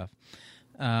kind of stuff.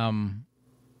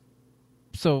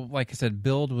 So, like I said,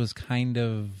 build was kind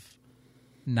of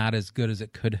not as good as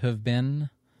it could have been,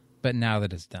 but now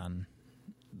that it's done,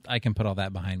 I can put all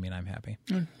that behind me and I'm happy.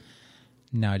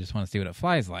 Now I just want to see what it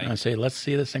flies like. I say, let's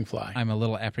see this thing fly. I'm a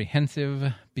little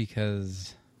apprehensive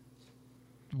because,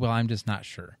 well, I'm just not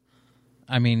sure.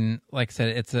 I mean, like I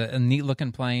said, it's a neat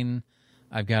looking plane.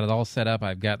 I've got it all set up.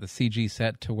 I've got the CG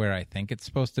set to where I think it's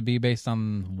supposed to be based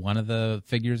on one of the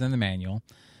figures in the manual,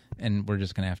 and we're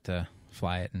just going to have to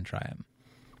fly it and try it.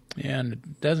 Yeah, and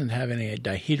it doesn't have any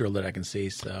dihedral that I can see,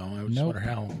 so I just wonder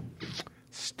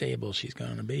stable she's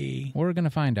going to be. We're going to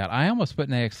find out. I almost put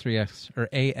an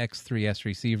AX3S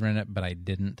receiver in it, but I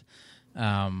didn't.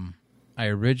 I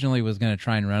originally was going to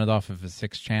try and run it off of a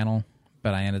 6-channel,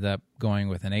 but I ended up going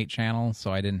with an 8-channel,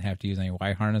 so I didn't have to use any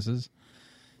Y harnesses.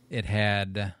 It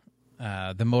had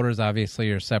the motors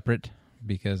obviously are separate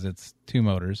because it's 2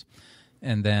 motors,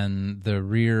 and then the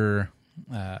rear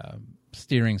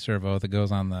steering servo that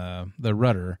goes on the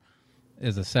rudder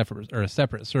is a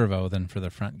separate servo than for the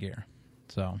front gear.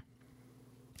 So,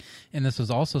 and this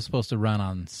was also supposed to run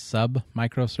on sub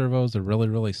micro servos, the really,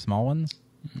 really small ones.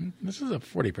 This is a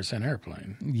 40%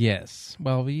 airplane. Yes.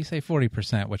 Well, you say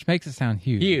 40%, which makes it sound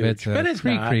huge. Huge, but it's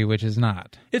Cree, which is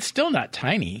not. It's still not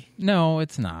tiny. No,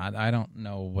 it's not. I don't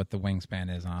know what the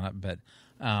wingspan is on it, but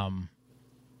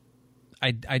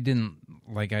I didn't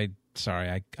like. I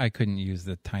couldn't use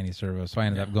the tiny servo, so I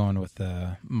ended up going with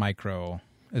the micro.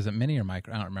 Is it mini or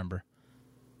micro? I don't remember.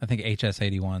 I think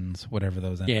HS81s, whatever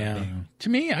those end up being. To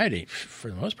me, for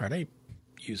the most part, I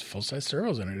use full-size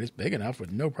servos in it. It's big enough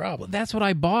with no problem. That's what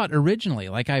I bought originally.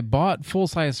 Like, I bought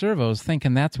full-size servos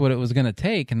thinking that's what it was going to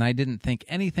take, and I didn't think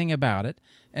anything about it.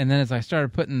 And then as I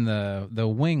started putting the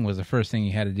wing was the first thing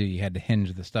you had to do. You had to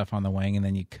hinge the stuff on the wing, and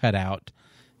then you cut out,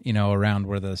 around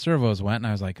where the servos went. And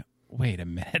I was like, wait a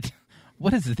minute.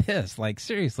 What is this? Like,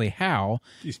 seriously, how?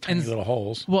 These tiny little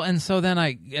holes. Well, and so then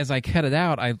as I cut it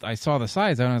out, I saw the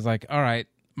size and I was like, all right,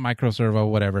 micro servo,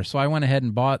 whatever. So I went ahead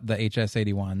and bought the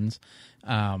HS81s.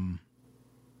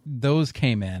 Those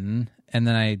came in, and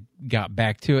then I got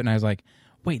back to it, and I was like,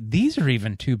 wait, these are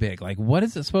even too big. Like, what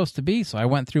is it supposed to be? So I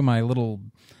went through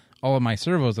all of my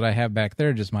servos that I have back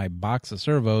there, just my box of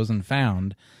servos, and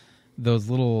found those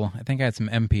little, I think I had some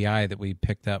MPI that we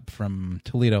picked up from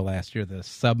Toledo last year, the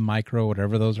sub-micro,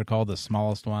 whatever those are called, the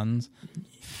smallest ones,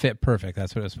 fit perfect.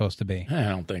 That's what it was supposed to be. I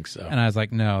don't think so. And I was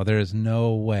like, no, there is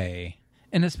no way.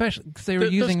 And especially because they were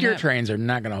using those gear trains are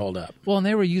not going to hold up. Well, and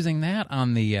they were using that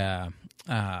on the,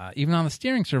 even on the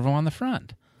steering servo on the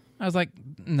front. I was like,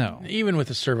 no. Even with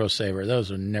the servo saver,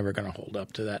 those are never going to hold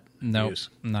up to that use.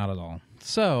 Not at all.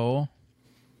 So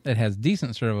it has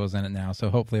decent servos in it now, so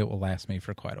hopefully it will last me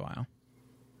for quite a while.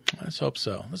 Let's hope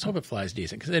so. Let's hope it flies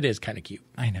decent, because it is kind of cute.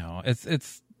 I know.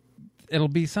 It'll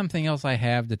be something else I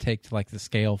have to take to like the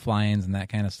scale fly-ins and that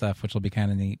kind of stuff, which will be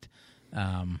kind of neat.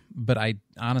 But I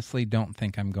honestly don't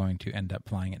think I'm going to end up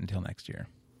flying it until next year.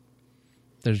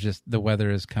 There's just, the weather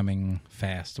is coming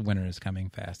fast. Winter is coming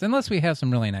fast. Unless we have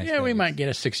some really nice days. We might get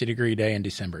a 60-degree day in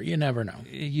December. You never know.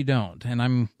 You don't. And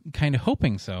I'm kind of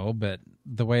hoping so, but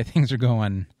the way things are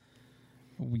going,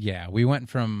 we went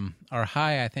from our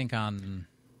high, I think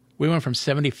we went from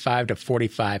 75 to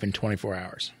 45 in 24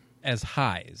 hours. As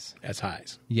highs.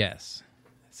 Yes.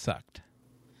 It sucked.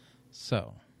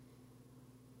 So.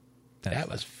 That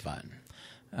was fun.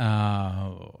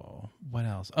 What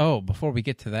else? Oh, before we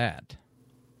get to that,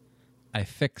 I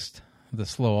fixed the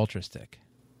slow ultra stick.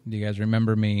 Do you guys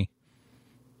remember me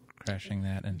crashing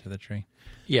that into the tree?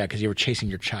 Yeah, because you were chasing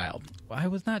your child. Well, I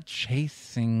was not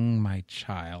chasing my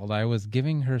child. I was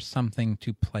giving her something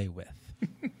to play with.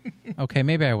 Okay,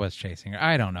 maybe I was chasing her.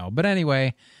 I don't know. But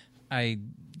anyway, I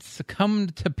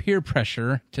succumbed to peer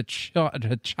pressure, to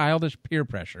childish peer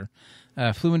pressure,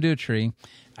 flew into a tree.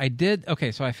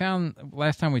 So I found,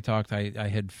 last time we talked, I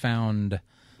had found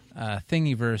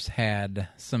Thingiverse had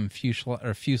some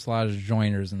fuselage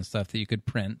joiners and stuff that you could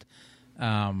print.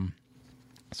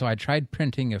 So I tried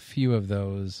printing a few of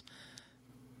those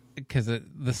because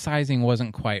the sizing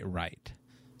wasn't quite right.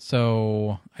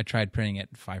 So I tried printing it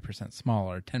 5%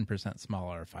 smaller, 10%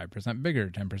 smaller, 5% bigger,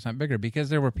 10% bigger, because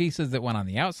there were pieces that went on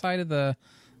the outside of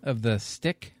the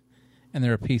stick, and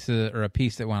there were a piece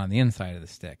that went on the inside of the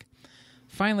stick.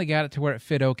 Finally got it to where it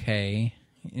fit okay.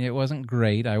 It wasn't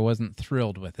great. I wasn't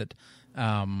thrilled with it,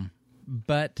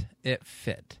 but it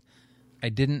fit. I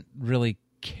didn't really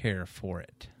care for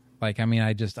it.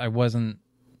 I wasn't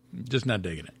just not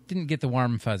digging it. Didn't get the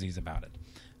warm fuzzies about it.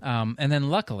 And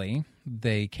then luckily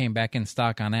they came back in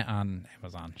stock on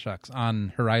Amazon,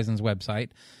 on Horizon's website.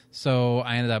 So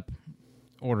I ended up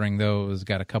ordering those,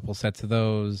 got a couple sets of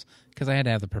those because I had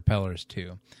to have the propellers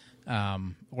too.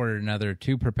 Ordered another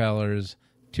 2 propellers,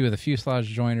 2 of the fuselage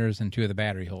joiners, and 2 of the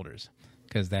battery holders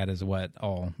because that is what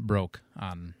all broke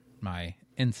on my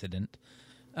incident.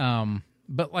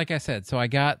 But like I said, so I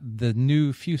got the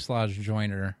new fuselage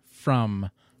joiner from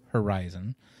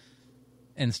Horizon,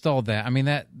 installed that.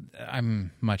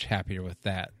 I'm much happier with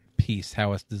that piece,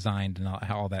 how it's designed and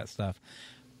all that stuff.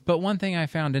 But one thing I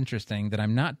found interesting that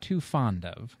I'm not too fond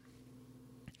of,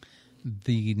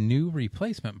 the new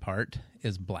replacement part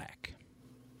is black.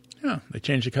 Yeah, they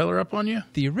changed the color up on you?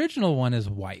 The original one is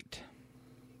white.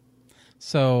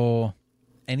 So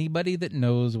anybody that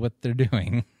knows what they're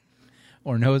doing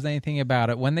or knows anything about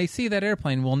it, when they see that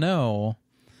airplane, will know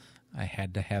I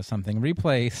had to have something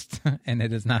replaced, and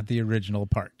it is not the original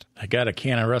part. I got a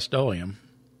can of Rust-Oleum.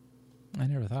 I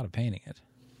never thought of painting it.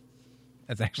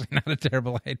 That's actually not a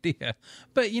terrible idea.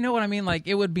 But you know what I mean? Like,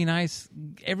 it would be nice.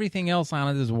 Everything else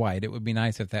on it is white. It would be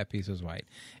nice if that piece was white.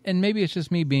 And maybe it's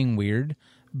just me being weird,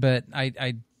 but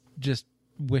I just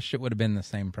wish it would have been the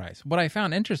same price. What I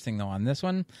found interesting, though, on this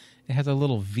one, it has a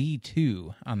little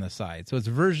V2 on the side. So it's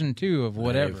version 2 of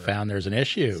whatever. I found there's an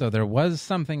issue. So there was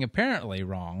something apparently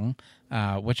wrong,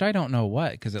 which I don't know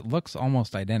what, because it looks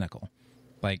almost identical.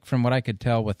 Like, from what I could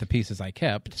tell with the pieces I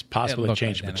kept, it's possible to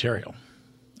change identical. material.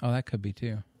 Oh, that could be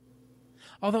too.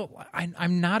 Although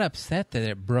I'm not upset that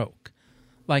it broke.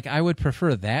 Like, I would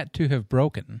prefer that to have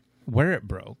broken where it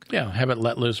broke. Yeah, have it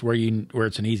let loose where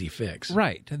it's an easy fix.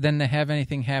 Right. Than to have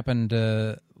anything happen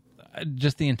to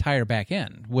just the entire back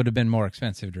end would have been more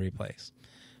expensive to replace.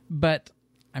 But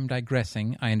I'm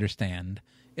digressing. I understand.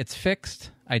 It's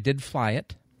fixed. I did fly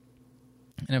it,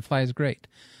 and it flies great.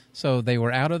 So they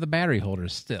were out of the battery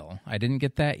holders still. I didn't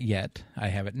get that yet. I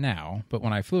have it now. But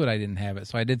when I flew it, I didn't have it.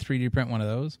 So I did 3D print one of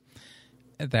those.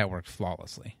 That worked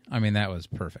flawlessly. I mean, that was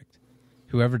perfect.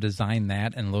 Whoever designed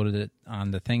that and loaded it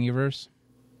on the Thingiverse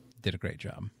did a great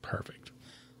job. Perfect.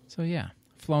 So, yeah,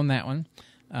 flown that one.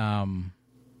 And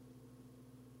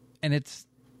it's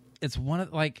one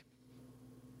of, like,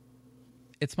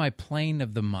 it's my plane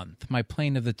of the month, my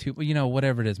plane of the two,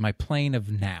 whatever it is, my plane of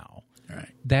now. All right.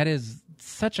 That is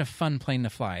such a fun plane to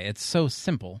fly. It's so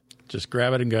simple. Just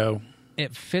grab it and go.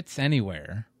 It fits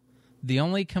anywhere. The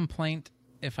only complaint,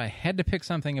 if I had to pick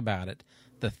something about it,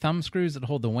 the thumb screws that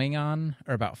hold the wing on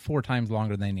are about 4 times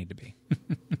longer than they need to be.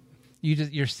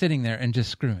 You're sitting there and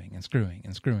just screwing and screwing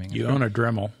and screwing. You own a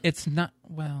Dremel. It's not,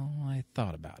 well, I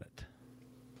thought about it.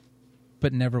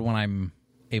 But never when I'm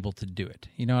able to do it.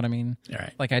 You know what I mean? All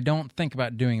right. Like, I don't think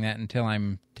about doing that until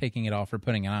I'm taking it off or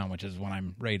putting it on, which is when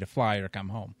I'm ready to fly or come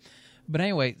home. But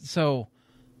anyway, so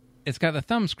it's got the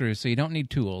thumb screws, so you don't need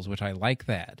tools, which I like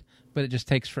that. But it just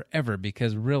takes forever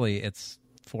because really it's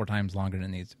 4 times longer than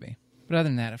it needs to be. But other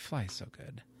than that, it flies so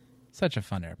good. Such a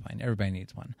fun airplane. Everybody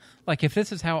needs one. Like, if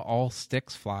this is how all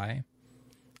sticks fly,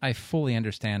 I fully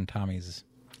understand Tommy's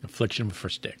affliction for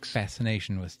sticks.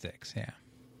 Fascination with sticks, yeah.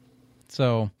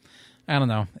 So, I don't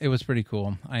know. It was pretty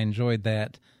cool. I enjoyed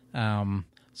that.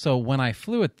 So when I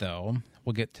flew it, though,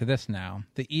 we'll get to this now,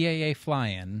 the EAA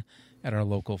fly-in at our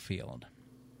local field.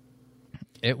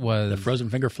 It was... The frozen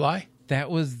finger fly? That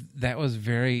was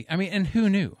very... I mean, and who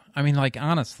knew? I mean, like,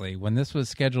 honestly, when this was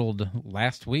scheduled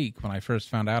last week, when I first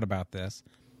found out about this,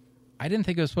 I didn't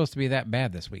think it was supposed to be that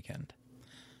bad this weekend.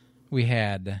 We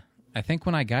had... I think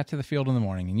when I got to the field in the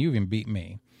morning, and you even beat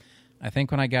me, I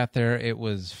think when I got there, it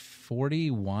was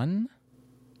 41.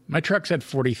 My truck said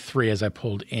 43 as I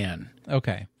pulled in.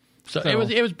 Okay. So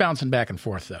it was bouncing back and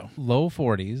forth, though. Low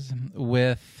 40s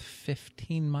with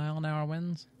 15-mile-an-hour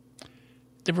winds.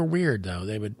 They were weird, though.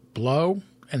 They would blow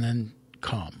and then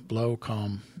calm. Blow,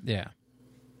 calm. Yeah.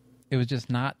 It was just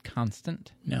not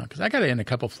constant. No, because I got in a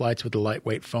couple flights with the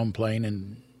lightweight foam plane,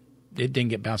 and it didn't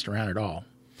get bounced around at all.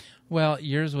 Well,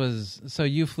 yours was... So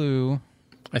you flew...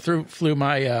 I flew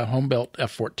my home-built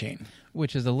F-14.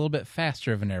 Which is a little bit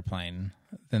faster of an airplane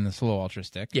than the Slow Ultra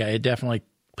Stick. Yeah, it definitely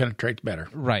penetrates better.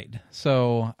 Right.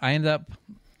 So I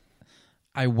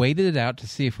waited it out to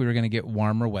see if we were going to get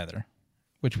warmer weather,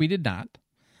 which we did not.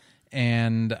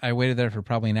 And I waited there for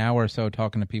probably an hour or so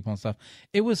talking to people and stuff.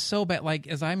 It was so bad. Like,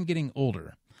 as I'm getting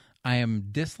older, I am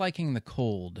disliking the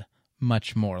cold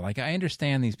much more. Like, I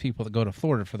understand these people that go to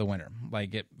Florida for the winter.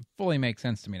 Like, it fully makes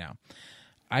sense to me now.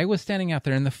 I was standing out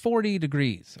there in the 40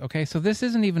 degrees, okay? So this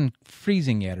isn't even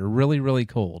freezing yet or really, really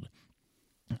cold.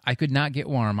 I could not get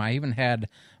warm. I even had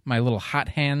my little hot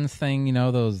hands thing,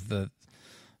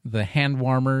 the hand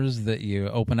warmers that you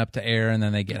open up to air and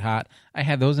then they get hot. I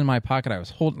had those in my pocket. I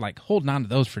was holding on to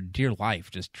those for dear life,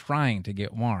 just trying to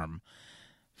get warm.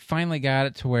 Finally got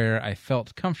it to where I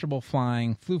felt comfortable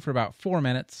flying, flew for about 4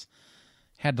 minutes,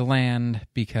 had to land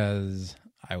because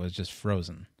I was just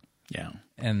frozen. Yeah.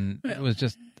 And it was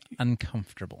just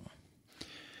uncomfortable.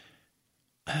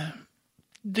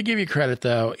 To give you credit,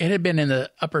 though, it had been in the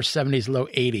upper 70s, low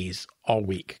 80s all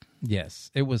week.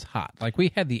 Yes, it was hot. Like,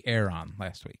 we had the air on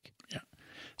last week. Yeah.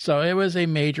 So it was a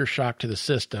major shock to the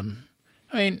system.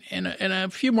 I mean, in a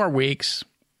few more weeks,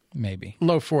 maybe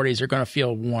low 40s are going to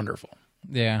feel wonderful.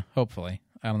 Yeah, hopefully.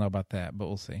 I don't know about that, but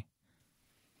we'll see.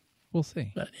 We'll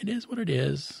see. But it is what it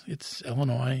is. It's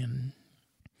Illinois, and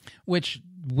which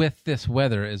with this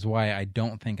weather is why I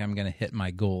don't think I'm going to hit my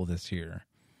goal this year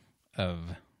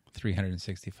of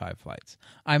 365 flights.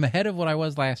 I'm ahead of what I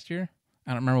was last year.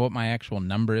 I don't remember what my actual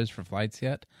number is for flights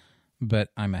yet, but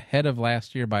I'm ahead of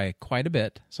last year by quite a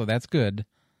bit, so that's good.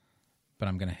 But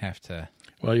I'm going to have to...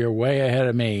 Well, you're way ahead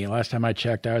of me. Last time I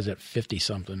checked, I was at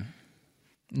 50-something.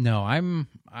 No,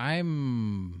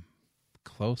 I'm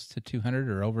close to 200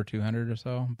 or over 200 or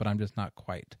so, but I'm just not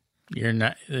quite. You're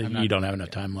not. You don't have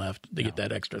enough time left to get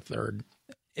that extra third.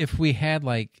 If we had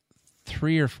like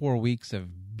 3 or 4 weeks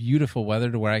of beautiful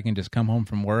weather to where I can just come home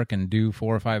from work and do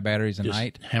 4 or 5 batteries a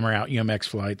night, hammer out UMX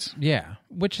flights. Yeah,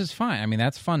 which is fine. I mean,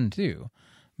 that's fun too.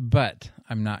 But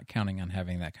I'm not counting on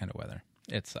having that kind of weather.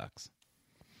 It sucks.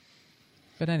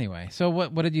 But anyway, so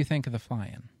what did you think of the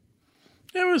fly-in?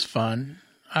 It was fun.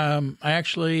 I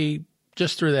actually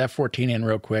just threw the F-14 in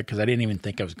real quick because I didn't even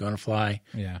think I was going to fly.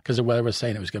 Yeah. Because the weather was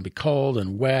saying it was going to be cold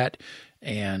and wet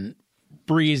and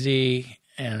breezy.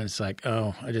 And it's like,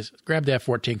 oh, I just grabbed the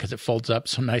F-14 because it folds up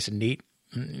so nice and neat.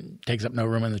 And takes up no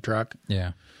room in the truck.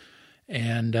 Yeah.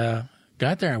 And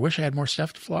got there. I wish I had more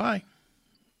stuff to fly.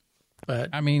 But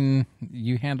I mean,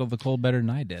 you handled the cold better than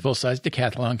I did. Full-size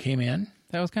decathlon came in.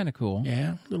 That was kind of cool.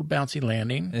 Yeah, little bouncy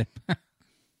landing.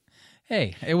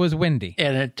 Hey, it was windy.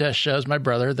 And it shows my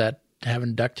brother that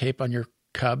having duct tape on your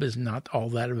Cub is not all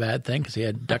that a bad thing because he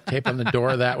had duct tape on the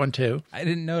door of that one too. I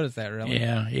didn't notice that really.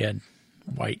 Yeah, he had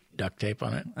white duct tape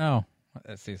on it. Oh,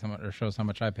 let's see, or shows how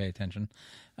much I pay attention.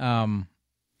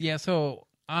 Yeah, so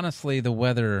honestly, the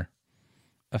weather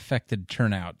affected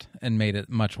turnout and made it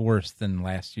much worse than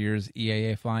last year's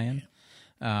EAA fly-in.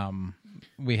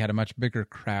 We had a much bigger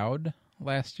crowd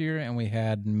last year, and we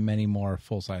had many more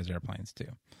full-size airplanes too.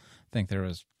 I think there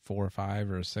was 4 or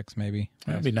 5 or 6 maybe.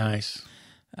 That'd be nice.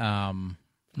 The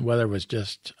weather was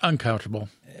just uncomfortable.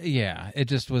 Yeah, it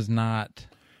just was not.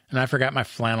 And I forgot my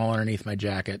flannel underneath my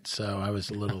jacket, so I was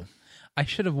a little... I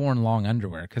should have worn long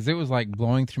underwear because it was like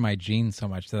blowing through my jeans so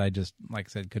much that I just, like I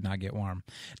said, could not get warm.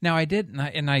 Now I did,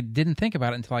 and I didn't think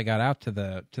about it until I got out to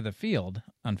the field.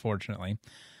 Unfortunately,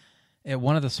 at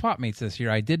one of the swap meets this year,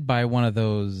 I did buy one of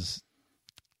those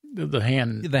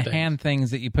hand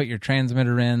things that you put your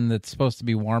transmitter in that's supposed to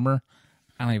be warmer.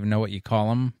 I don't even know what you call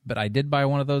them, but I did buy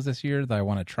one of those this year that I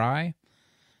want to try,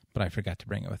 but I forgot to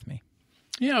bring it with me.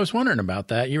 Yeah, I was wondering about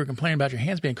that. You were complaining about your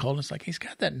hands being cold. It's like, he's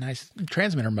got that nice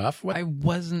transmitter muff. What? I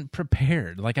wasn't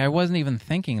prepared. Like, I wasn't even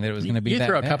thinking that it was going to be that bad.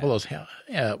 You throw a couple of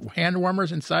those hand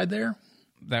warmers inside there?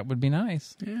 That would be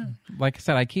nice. Yeah. Like I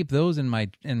said, I keep those in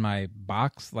my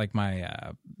box, like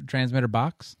my transmitter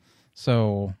box.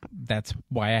 So that's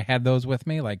why I had those with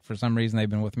me. Like, for some reason, they've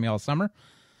been with me all summer.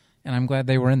 And I'm glad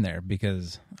they were in there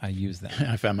because I use them.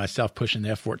 I found myself pushing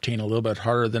the F-14 a little bit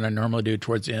harder than I normally do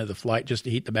towards the end of the flight just to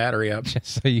heat the battery up.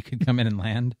 Just so you could come in and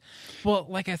land. Well,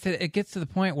 like I said, it gets to the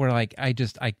point where like I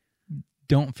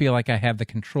don't feel like I have the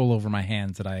control over my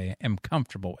hands that I am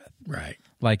comfortable with. Right.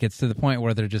 Like it's to the point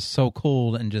where they're just so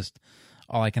cold and just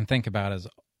all I can think about is,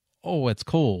 oh, it's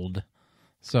cold.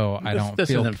 So I don't this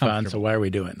feel isn't comfortable. fun, so why are we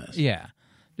doing this? Yeah.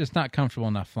 Just not comfortable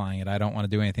enough flying it. I don't want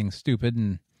to do anything stupid.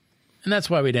 And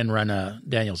that's why we didn't run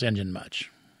Daniel's engine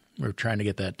much. We were trying to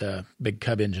get that big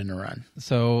Cub engine to run.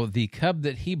 So the Cub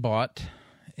that he bought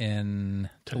in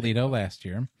Toledo last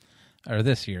year, or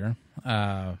this year,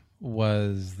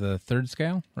 was the 3rd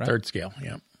scale, right? 3rd scale,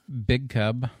 yeah. Big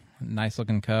Cub, nice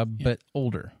looking Cub, but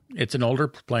older. It's an older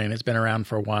plane. It's been around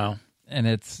for a while.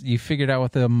 And you figured out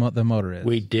what the motor is.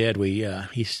 We did.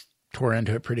 He tore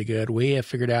into it pretty good. We have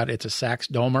figured out it's a Sachs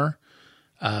Dolmer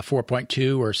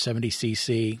 4.2 or 70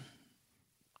 cc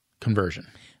conversion.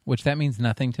 Which that means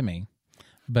nothing to me.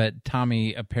 But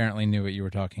Tommy apparently knew what you were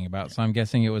talking about. So I'm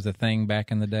guessing it was a thing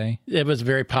back in the day? It was a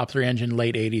very popular engine,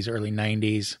 late 80s, early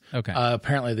 90s. Okay.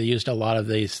 Apparently they used a lot of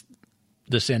this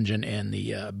engine in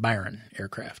the Byron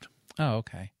aircraft. Oh,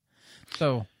 okay.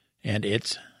 So... And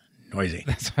it's noisy.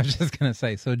 That's what I was just going to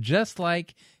say. So just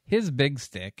like his big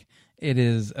stick, it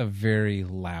is a very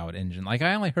loud engine. Like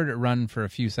I only heard it run for a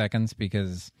few seconds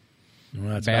because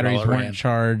batteries weren't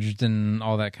charged and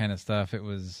all that kind of stuff. It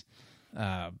was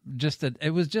just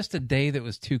a day that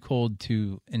was too cold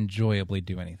to enjoyably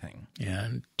do anything. Yeah,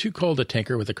 and too cold to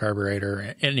tinker with the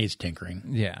carburetor. It needs tinkering.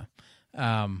 Yeah.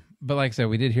 But like I said,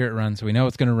 we did hear it run, so we know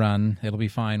it's going to run. It'll be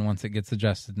fine once it gets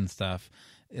adjusted and stuff.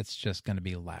 It's just going to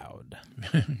be loud.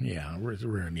 Yeah, we're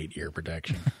going to need ear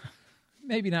protection.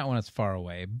 Maybe not when it's far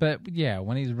away, but yeah,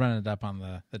 when he's running it up on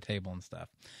the table and stuff.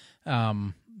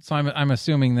 So I'm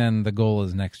assuming then the goal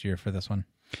is next year for this one.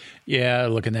 Yeah,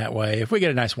 looking that way. If we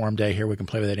get a nice warm day here, we can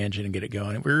play with that engine and get it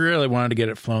going. We really wanted to get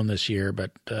it flown this year,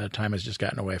 but time has just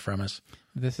gotten away from us.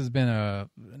 This has been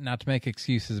not to make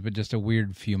excuses, but just a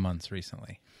weird few months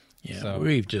recently. Yeah, So,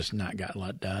 we've just not got a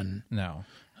lot done. no.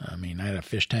 I mean, I had a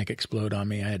fish tank explode on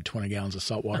me. I had 20 gallons of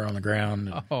salt water on the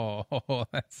ground. Oh,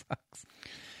 that sucks.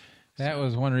 That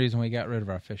was one reason we got rid of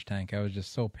our fish tank. I was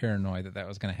just so paranoid that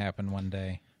was going to happen one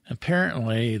day.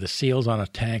 Apparently, the seals on a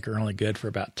tank are only good for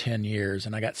about 10 years,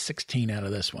 and I got 16 out of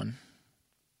this one.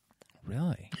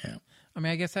 Really? Yeah. I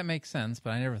mean, I guess that makes sense, but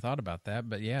I never thought about that.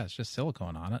 But yeah, it's just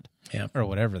silicone on it. Yeah. Or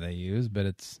whatever they use, but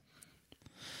it's...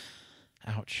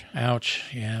 Ouch. Ouch,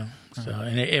 yeah. So,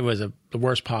 and it was the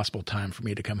worst possible time for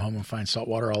me to come home and find salt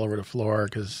water all over the floor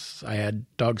because I had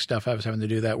dog stuff I was having to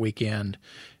do that weekend.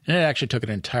 And it actually took an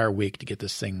entire week to get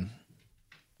this thing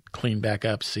cleaned back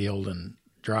up, sealed, and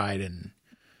dried and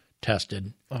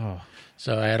tested. Oh.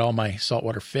 So I had all my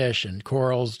saltwater fish and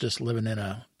corals just living in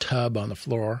a tub on the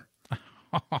floor.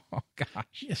 Oh,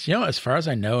 gosh. Yes, as far as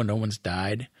I know, no one's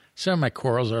died. Some of my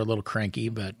corals are a little cranky,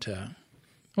 but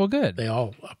Well, good. they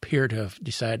all appear to have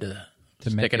decided to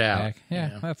make stick it out. back.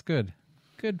 Yeah, that's good.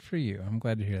 Good for you. I'm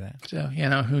glad to hear that. So,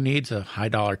 who needs a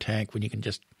high-dollar tank when you can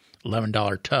just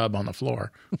 $11 tub on the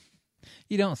floor?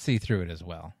 You don't see through it as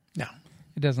well. No.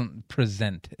 It doesn't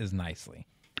present as nicely.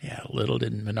 Yeah, little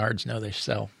did Menards know they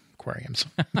sell aquariums.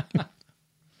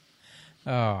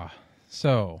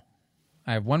 So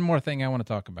I have one more thing I want to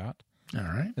talk about. All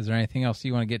right. Is there anything else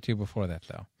you want to get to before that,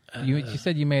 though? You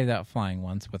said you made it out flying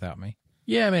once without me.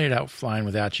 Yeah, I made it out flying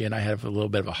without you, and I have a little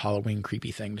bit of a Halloween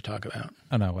creepy thing to talk about.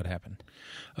 Oh, no, what happened?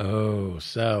 Oh,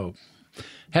 so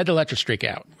had to let your streak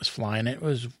out. Was flying. It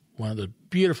was one of the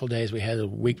beautiful days we had the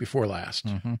week before last.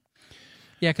 Mm-hmm.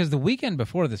 Yeah, because the weekend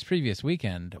before this previous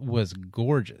weekend was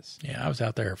gorgeous. Yeah, I was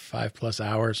out there 5+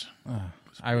 hours.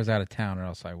 I was out of town, or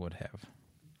else I would have.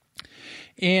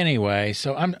 Anyway,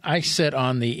 so I sit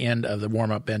on the end of the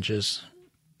warm-up benches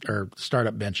or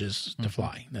startup benches to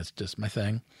fly. That's just my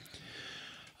thing.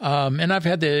 And I've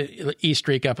had the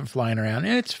E-Streak up and flying around,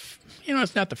 and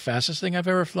it's not the fastest thing I've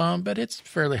ever flown, but it's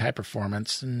fairly high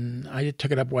performance, and I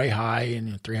took it up way high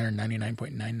in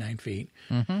 399.99 feet,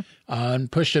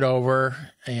 and pushed it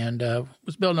over, and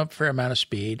was building up a fair amount of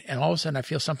speed, and all of a sudden I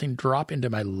feel something drop into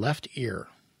my left ear,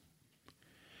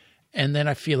 and then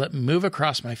I feel it move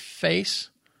across my face,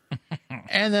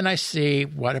 and then I see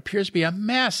what appears to be a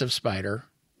massive spider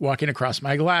walking across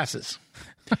my glasses.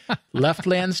 Left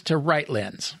lens to right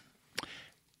lens.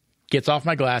 Gets off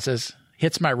my glasses,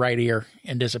 hits my right ear,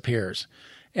 and disappears.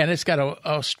 And it's got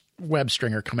a web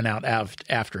stringer coming out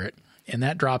after it, and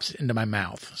that drops into my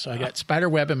mouth. So I got spider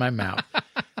web in my mouth.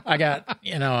 I got,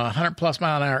 100+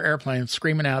 mile an hour airplane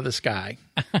screaming out of the sky.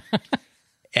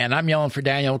 And I'm yelling for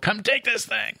Daniel, come take this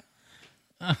thing.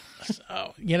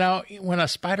 So, when a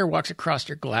spider walks across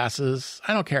your glasses,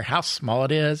 I don't care how small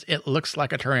it is, it looks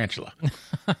like a tarantula.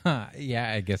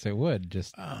 Yeah, I guess it would.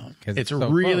 Just it's so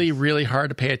really, close. really hard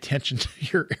to pay attention to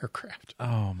your aircraft.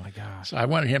 Oh, my gosh. So I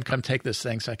wanted him to come take this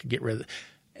thing so I could get rid of it.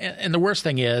 And the worst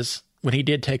thing is, when he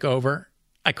did take over,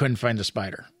 I couldn't find the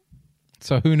spider.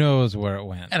 So who knows where it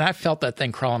went? And I felt that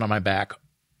thing crawling on my back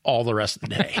all the rest of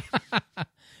the day.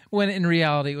 When in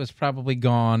reality, it was probably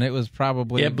gone. It was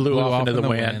probably It blew off into in the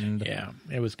wind. Yeah,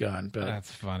 it was gone. But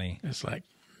that's funny. It's like,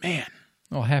 man.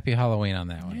 Well, happy Halloween on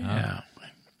that one. Yeah. Huh?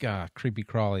 God, creepy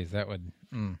crawlies. That would.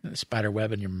 Spider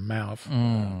web in your mouth.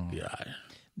 Oh, God.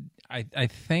 I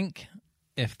think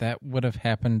if that would have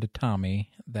happened to Tommy,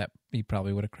 that he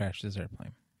probably would have crashed his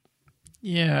airplane.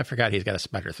 Yeah, I forgot he's got a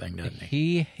spider thing, doesn't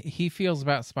he? He feels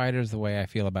about spiders the way I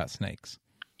feel about snakes.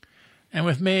 And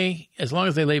with me, as long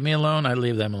as they leave me alone, I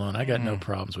leave them alone. I got no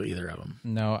problems with either of them.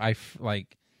 No,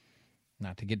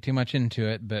 not to get too much into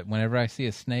it, but whenever I see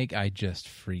a snake, I just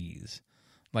freeze.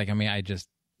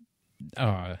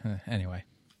 Anyway.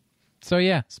 So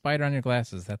yeah, spider on your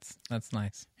glasses. That's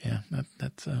nice. Yeah,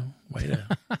 that's a way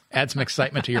to add some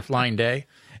excitement to your flying day.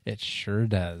 It sure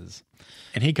does.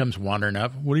 And he comes wandering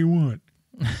up. What do you want?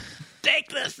 Take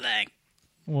this thing.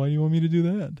 Why do you want me to do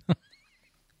that?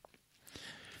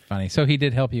 Funny. So he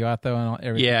did help you out, though? And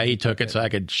everything. Yeah, he took it so I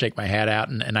could shake my hat out.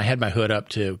 And I had my hood up,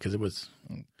 too, because it was...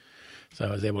 So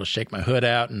I was able to shake my hood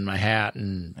out and my hat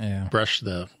and brush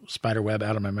the spider web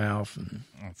out of my mouth. And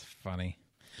that's funny.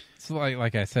 So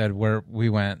like I said, we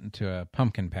went to a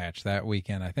pumpkin patch that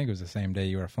weekend. I think it was the same day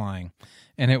you were flying.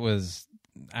 And it was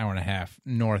an hour and a half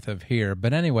north of here.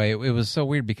 But anyway, it was so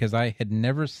weird because I had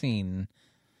never seen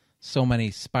so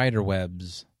many spider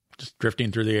webs just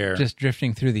drifting through the air. Just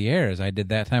drifting through the air as I did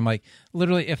that time. Like,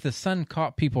 literally, if the sun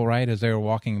caught people right as they were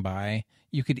walking by,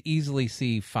 you could easily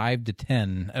see 5 to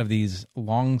 10 of these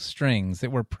long strings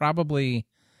that were probably,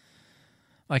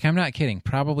 like, I'm not kidding,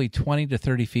 probably 20 to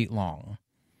 30 feet long,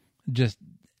 just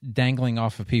dangling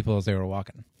off of people as they were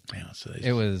walking. Yeah, so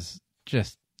it was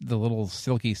just the little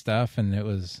silky stuff, and it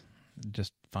was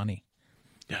just funny.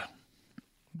 Yeah.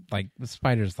 Like, the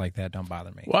spiders like that don't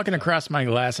bother me. Walking across my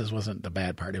glasses wasn't the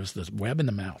bad part. It was the web in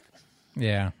the mouth.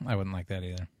 Yeah, I wouldn't like that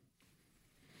either.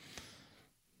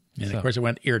 And, of course, it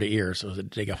went ear to ear, so it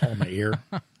dig a hole in my ear.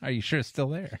 Are you sure it's still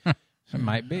there? It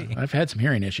might be. I've had some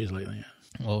hearing issues lately.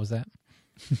 What was that?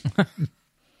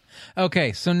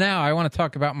 Okay, so now I want to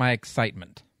talk about my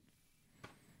excitement.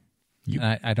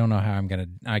 I don't know how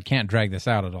I can't drag this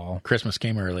out at all. Christmas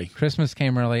came early. Christmas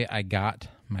came early. I got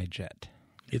my jet.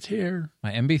 It's here.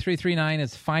 My MB339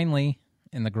 is finally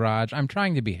in the garage. I'm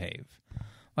trying to behave.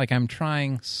 Like, I'm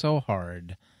trying so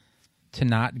hard to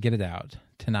not get it out,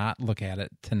 to not look at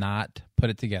it, to not put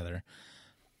it together.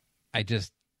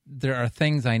 There are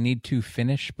things I need to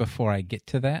finish before I get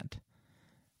to that,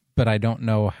 but I don't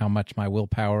know how much my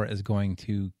willpower is going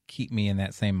to keep me in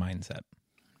that same mindset.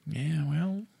 Yeah,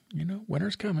 well,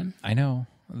 winter's coming. I know.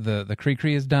 The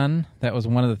Cree is done. That was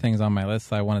one of the things on my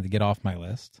list that I wanted to get off my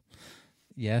list.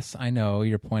 Yes, I know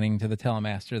you're pointing to the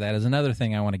Telemaster. That is another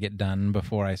thing I want to get done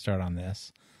before I start on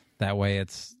this. That way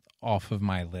it's off of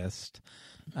my list.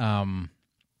 And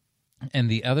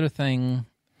the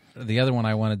other one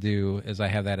I want to do is I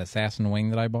have that Assassin wing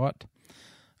that I bought.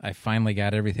 I finally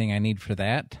got everything I need for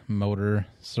that. Motor,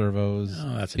 servos,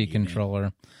 speed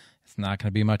controller. It's not going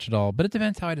to be much at all, but it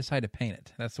depends how I decide to paint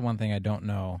it. That's the one thing I don't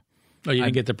know. Oh, you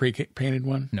didn't get the pre-painted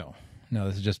one? No,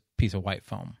 this is just a piece of white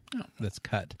foam that's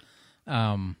cut.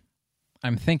 I'm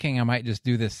thinking I might just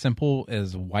do this simple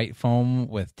as white foam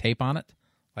with tape on it.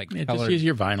 Just use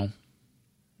your vinyl.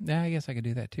 Yeah, I guess I could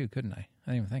do that too, couldn't I? I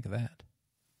didn't even think of that.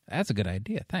 That's a good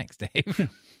idea. Thanks, Dave.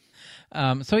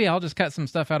 So yeah, I'll just cut some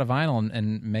stuff out of vinyl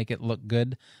and make it look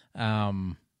good.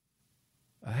 That's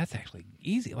actually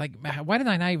easy. Like, why did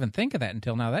I not even think of that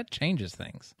until now? That changes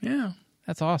things. Yeah.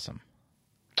 That's awesome.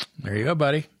 There you go,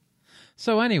 buddy.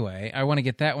 So anyway, I want to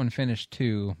get that one finished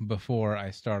too before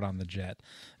I start on the jet.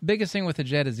 Biggest thing with the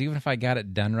jet is even if I got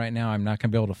it done right now, I'm not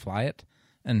going to be able to fly it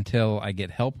until I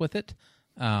get help with it.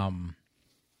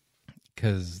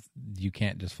 Because you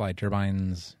can't just fly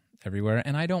turbines everywhere,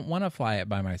 and I don't want to fly it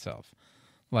by myself.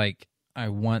 Like, I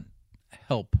want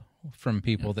help from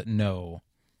people that know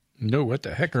what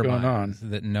the heck's going on,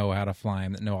 that know how to fly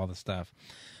them, that know all the stuff.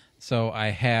 So I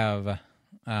have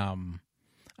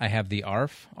the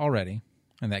ARF already,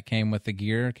 and that came with the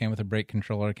gear, came with a brake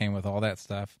controller, came with all that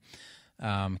stuff,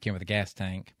 came with a gas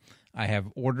tank. I have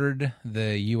ordered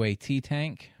the UAT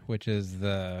tank, which is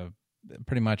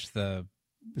pretty much the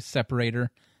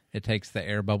separator. It takes the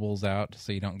air bubbles out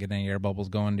so you don't get any air bubbles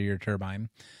going to your turbine.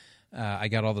 I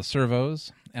got all the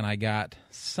servos, and I got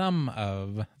some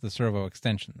of the servo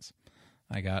extensions.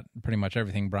 I got pretty much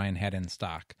everything Brian had in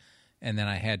stock. And then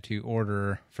I had to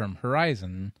order from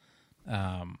Horizon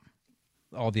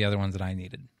all the other ones that I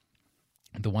needed.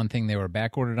 The one thing they were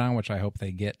back ordered on, which I hope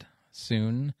they get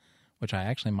soon, which I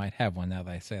actually might have one now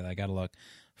that I say that. I got to look.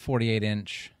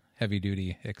 48-inch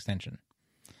heavy-duty extension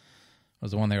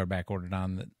was the one they were back ordered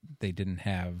on that they didn't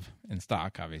have in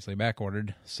stock, obviously back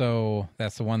ordered. So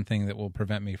that's the one thing that will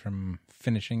prevent me from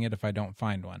finishing it if I don't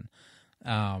find one.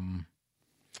 And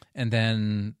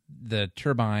then the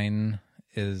turbine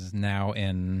is now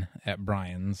in at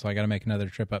Brian's, so I got to make another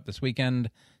trip up this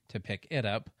weekend to pick it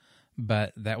up.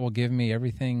 But that will give me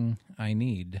everything I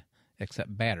need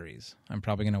except batteries. I'm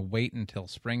probably going to wait until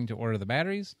spring to order the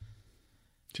batteries.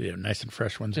 So you have nice and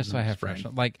fresh ones. Just so I have fresh.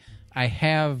 Like, I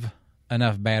have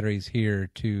enough batteries here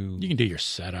to... You can do your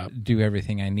setup. Do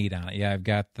everything I need on it. Yeah, I've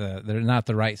got they're not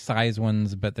the right size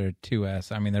ones, but they're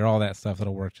 2S. I mean, they're all that stuff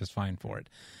that'll work just fine for it.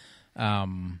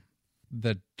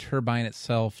 The turbine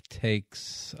itself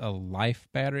takes a life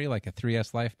battery, like a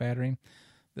 3S life battery.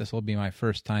 This will be my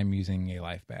first time using a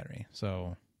life battery.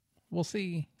 So we'll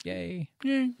see. Yay.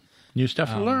 Yay. New stuff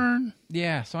to learn.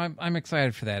 Yeah, so I'm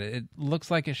excited for that. It looks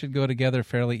like it should go together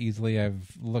fairly easily.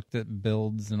 I've looked at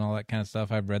builds and all that kind of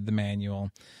stuff. I've read the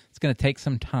manual. It's going to take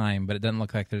some time, but it doesn't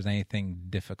look like there's anything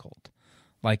difficult.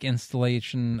 Like,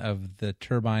 installation of the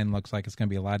turbine looks like it's going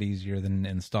to be a lot easier than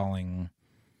installing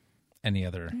any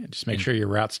other. Yeah, just make sure you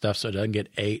route stuff so it doesn't get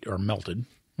ate or melted.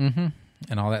 Mm-hmm.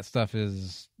 And all that stuff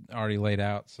is already laid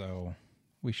out, so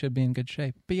we should be in good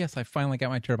shape. But yes, I finally got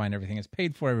my turbine. Everything is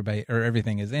paid for.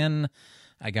 Everything is in.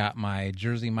 I got my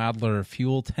Jersey Modeler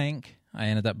fuel tank. I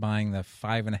ended up buying the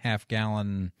 5.5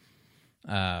 gallon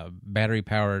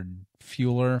battery-powered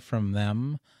fueler from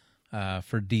them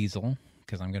for diesel,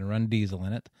 because I'm going to run diesel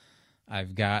in it.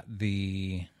 I've got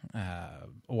the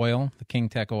oil, the King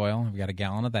Tech oil. I've got a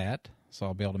gallon of that, so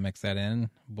I'll be able to mix that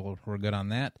in. We're good on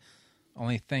that.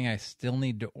 Only thing I still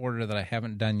need to order that I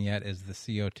haven't done yet is the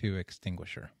CO2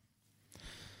 extinguisher.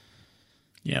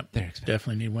 Yep. They're expensive.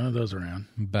 Definitely need one of those around.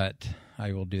 But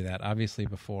I will do that, obviously,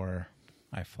 before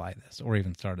I fly this or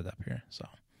even start it up here. So,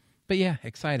 but yeah,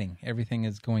 exciting. Everything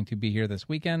is going to be here this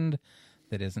weekend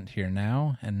that isn't here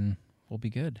now, and we'll be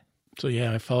good. So,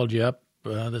 yeah, I followed you up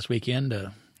this weekend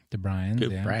to Brian's.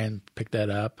 Yeah. Brian picked that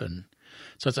up. And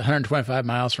so it's 125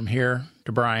 miles from here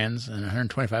to Brian's and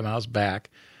 125 miles back.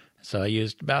 So I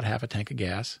used about half a tank of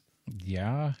gas.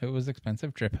 Yeah, it was an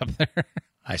expensive trip up there.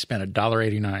 I spent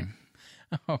 $1.89.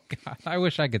 Oh, God. I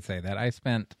wish I could say that. I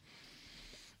spent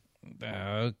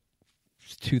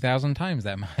 2,000 times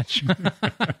that much.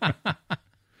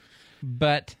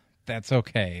 But that's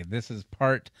okay. This is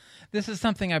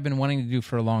something I've been wanting to do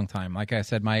for a long time. Like I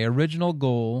said, my original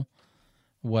goal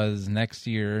was next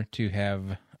year to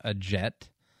have a jet.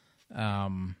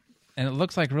 And it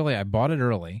looks like really I bought it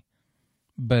early,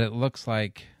 but it looks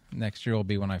like next year will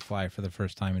be when I fly for the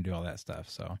first time and do all that stuff.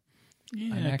 So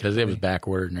yeah, because it was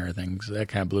backward and everything. So that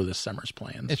kind of blew this summer's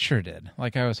plans. It sure did.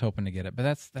 Like I was hoping to get it, but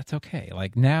that's okay.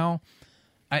 Like now,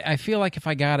 I feel like if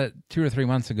I got it 2 or 3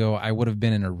 months ago, I would have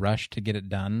been in a rush to get it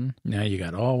done. Now you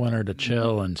got all winter to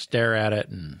chill and stare at it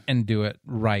and do it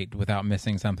right without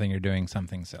missing something or doing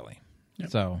something silly. Yep.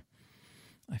 So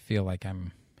I feel like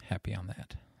I'm happy on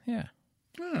that. Yeah.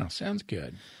 Oh, sounds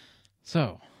good.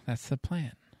 So that's the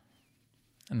plan.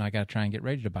 And I got to try and get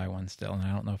ready to buy one still, and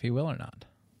I don't know if he will or not.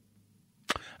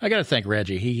 I got to thank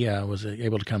Reggie. He was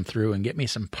able to come through and get me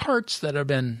some parts that have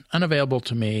been unavailable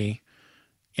to me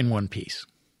in one piece.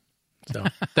 So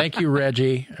thank you,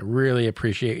 Reggie. I really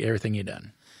appreciate everything you've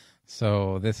done.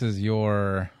 So this is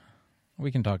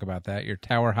we can talk about that. Your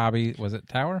Tower hobby, was it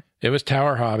Tower? It was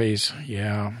Tower Hobbies,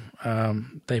 yeah.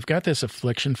 They've got this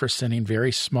affliction for sending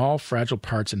very small, fragile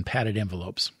parts in padded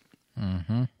envelopes.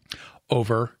 Mm-hmm.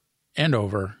 Over and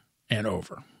over and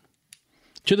over.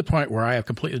 To the point where I have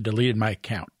completely deleted my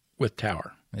account with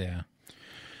Tower. Yeah.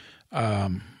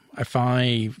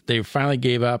 They finally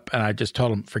gave up, and I just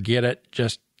told them, forget it.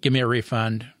 Just give me a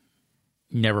refund.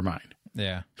 Never mind.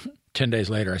 Yeah. 10 days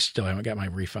later, I still haven't got my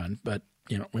refund, but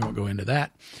we won't go into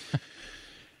that.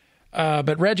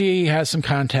 But Reggie has some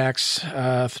contacts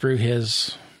through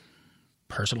his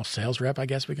personal sales rep, I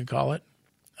guess we could call it.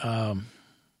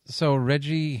 So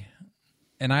Reggie,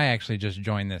 and I actually just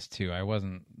joined this too. I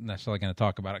wasn't necessarily going to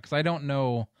talk about it because I don't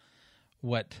know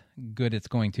what good it's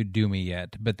going to do me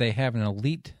yet, but they have an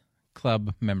elite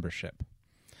club membership,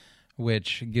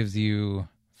 which gives you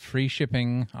free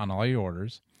shipping on all your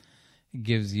orders. It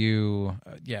gives you,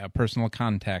 a personal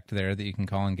contact there that you can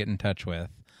call and get in touch with.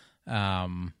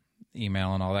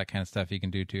 Email and all that kind of stuff you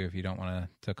can do too if you don't want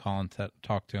to call and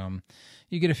talk to them.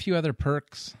 You get a few other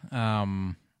perks.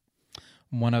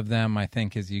 One of them, I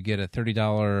think, is you get a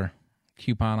 $30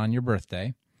 coupon on your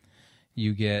birthday.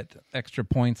 You get extra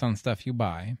points on stuff you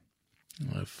buy.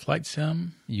 Flight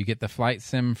sim. You get the flight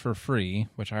sim for free,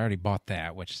 which I already bought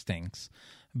that, which stinks.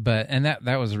 And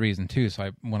that was the reason too.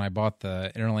 So when I bought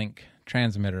the Interlink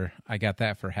transmitter, I got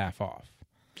that for half off.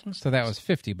 So that was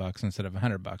 $50 instead of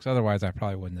 $100. Otherwise, I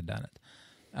probably wouldn't have done it.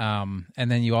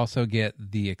 And then you also get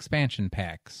the expansion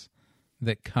packs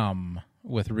that come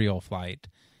with Real Flight.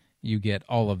 You get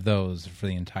all of those for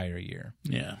the entire year.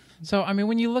 Yeah. So, I mean,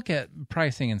 when you look at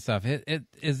pricing and stuff, it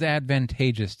is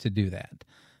advantageous to do that.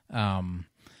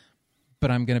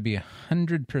 But I'm going to be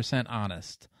 100%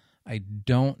 honest. I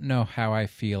don't know how I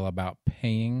feel about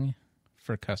paying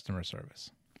for customer service.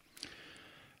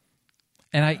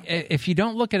 And if you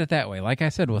don't look at it that way, like I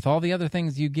said, with all the other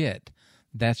things you get,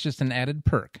 that's just an added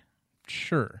perk.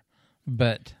 Sure.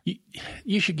 But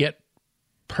you should get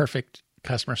perfect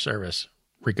customer service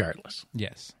regardless.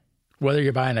 Yes. Whether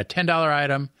you're buying a $10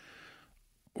 item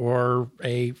or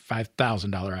a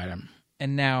 $5,000 item.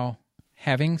 And now,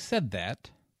 having said that,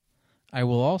 I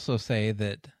will also say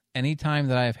that any time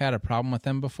that I've had a problem with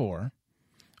them before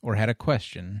or had a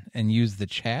question and used the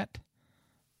chat,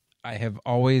 I have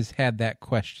always had that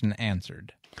question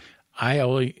answered.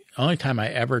 Only time I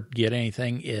ever get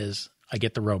anything is I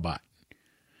get the robot.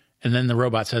 And then the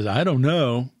robot says, I don't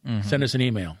know. Mm-hmm. Send us an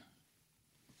email.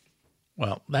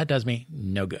 Well, that does me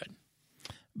no good.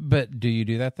 But do you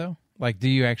do that, though? Like, do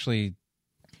you actually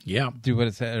do what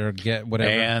it said or get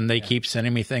whatever? And they keep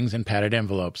sending me things in padded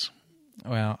envelopes.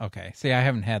 Well, okay. See, I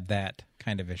haven't had that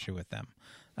kind of issue with them.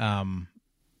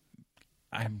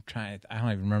 I don't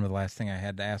even remember the last thing I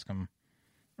had to ask them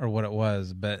or what it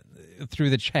was, but through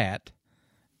the chat,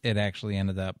 it actually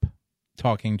ended up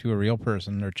talking to a real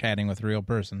person or chatting with a real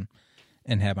person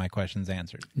and have my questions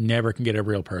answered. Never can get a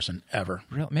real person, ever.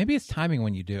 Maybe it's timing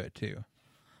when you do it, too.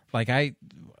 Like, I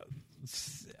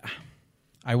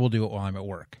will do it while I'm at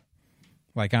work.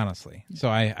 Like, honestly. So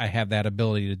I have that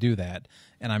ability to do that,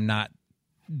 and I'm not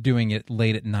doing it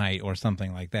late at night or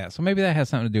something like that. So maybe that has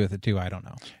something to do with it too. I don't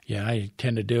know. Yeah, I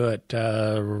tend to do it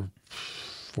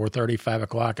 4:30, 5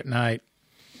 o'clock at night.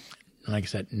 Like I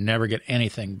said, never get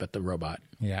anything but the robot.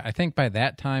 Yeah, I think by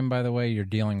that time, by the way, you're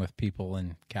dealing with people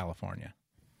in California.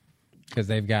 Because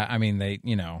they've got,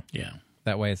 Yeah.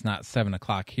 that way it's not 7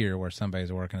 o'clock here where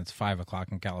somebody's working. It's 5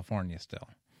 o'clock in California still.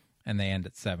 And they end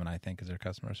at 7, I think, is their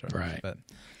customer service. Right. But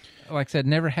like I said,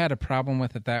 never had a problem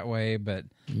with it that way, but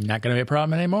Not going to be a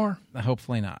problem anymore.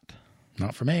 hopefully not.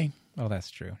 Not for me. Oh, that's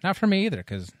true. Not for me either,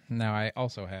 because now I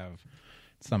also have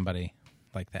somebody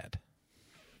like that.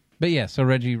 But yeah, so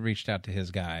Reggie reached out to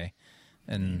his guy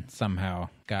and somehow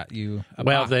got you a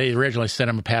Well, box. they originally sent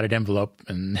him a padded envelope,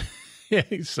 and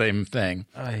same thing.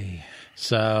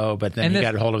 So, but then And he this-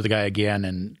 got a hold of the guy again,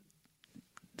 and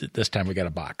this time we got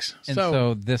a box. And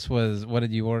so this was, what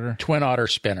did you order? Twin Otter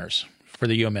spinners for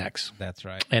the UMX. That's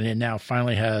right. And it now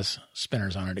finally has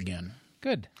spinners on it again.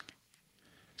 Good.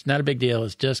 It's not a big deal.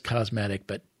 It's just cosmetic,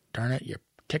 but darn it, you're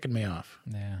ticking me off.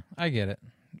 Yeah, I get it.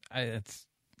 It's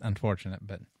unfortunate,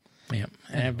 but Yeah.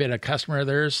 And I've been a customer of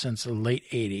theirs since the late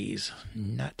 80s.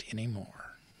 Not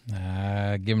anymore.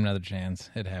 give him another chance.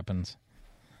 It happens.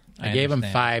 I gave him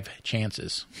understand. 5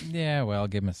 chances. Yeah, well,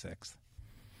 give him a 6th.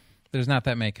 There's not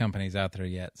that many companies out there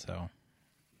yet, so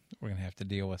we're going to have to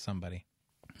deal with somebody.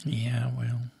 Yeah,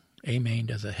 well, A-Main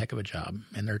does a heck of a job,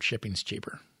 and their shipping's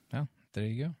cheaper. Well, there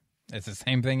you go. It's the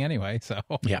same thing anyway, so.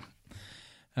 Yeah.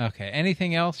 Okay,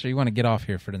 anything else, or you want to get off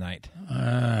here for tonight?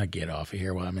 Get off of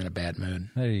here while I'm in a bad mood.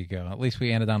 There you go. At least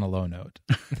we ended on a low note.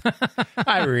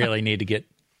 I really need to get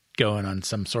going on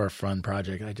some sort of fun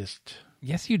project.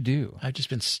 Yes, you do. I've just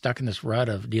been stuck in this rut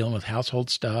of dealing with household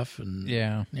stuff, and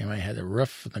Yeah. I had the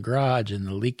roof in the garage and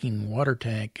the leaking water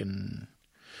tank and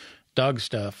dog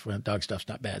stuff. Well, dog stuff's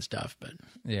not bad stuff, but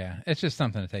Yeah, it's just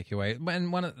something to take you away.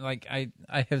 And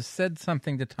I have said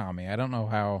something to Tommy. I don't know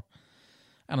how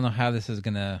this is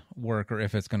going to work or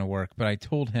if it's going to work, but I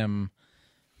told him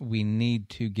we need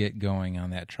to get going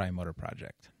on that tri-motor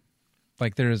project.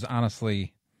 Like, there is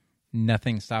honestly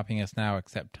nothing stopping us now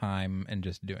except time and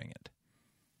just doing it.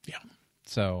 yeah.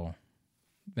 So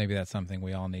maybe that's something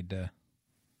we all need to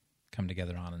come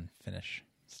together on and finish,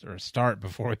 or start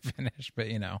before we finish. But,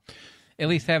 at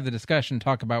least have the discussion,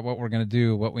 talk about what we're going to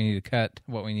do, what we need to cut,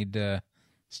 what we need to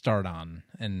start on,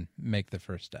 and make the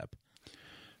first step.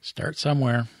 Start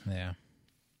somewhere. Yeah.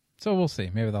 So we'll see.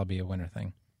 Maybe that'll be a winter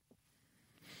thing.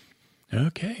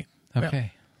 Okay.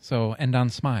 Okay. So end on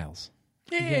smiles.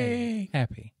 Yay.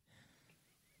 Happy.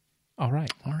 All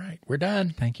right. All right. We're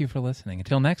done. Thank you for listening.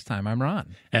 Until next time, I'm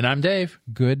Ron. And I'm Dave.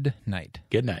 Good night.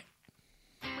 Good night.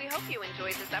 We hope you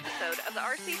enjoyed this episode of the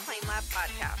RC Plane Lab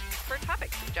podcast. For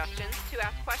topic suggestions, to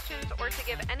ask questions, or to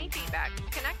give any feedback,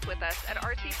 connect with us at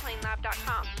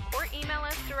rcplanelab.com or email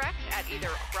us direct at either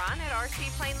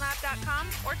ron@rcplanelab.com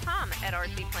or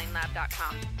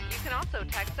tom@rcplanelab.com. You can also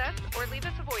text us or leave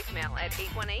us a voicemail at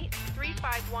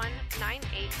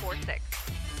 818-351-9846.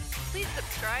 Please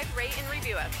subscribe, rate, and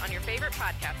review us on your favorite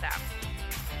podcast app.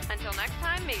 Until next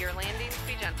time, may your landings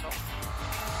be gentle.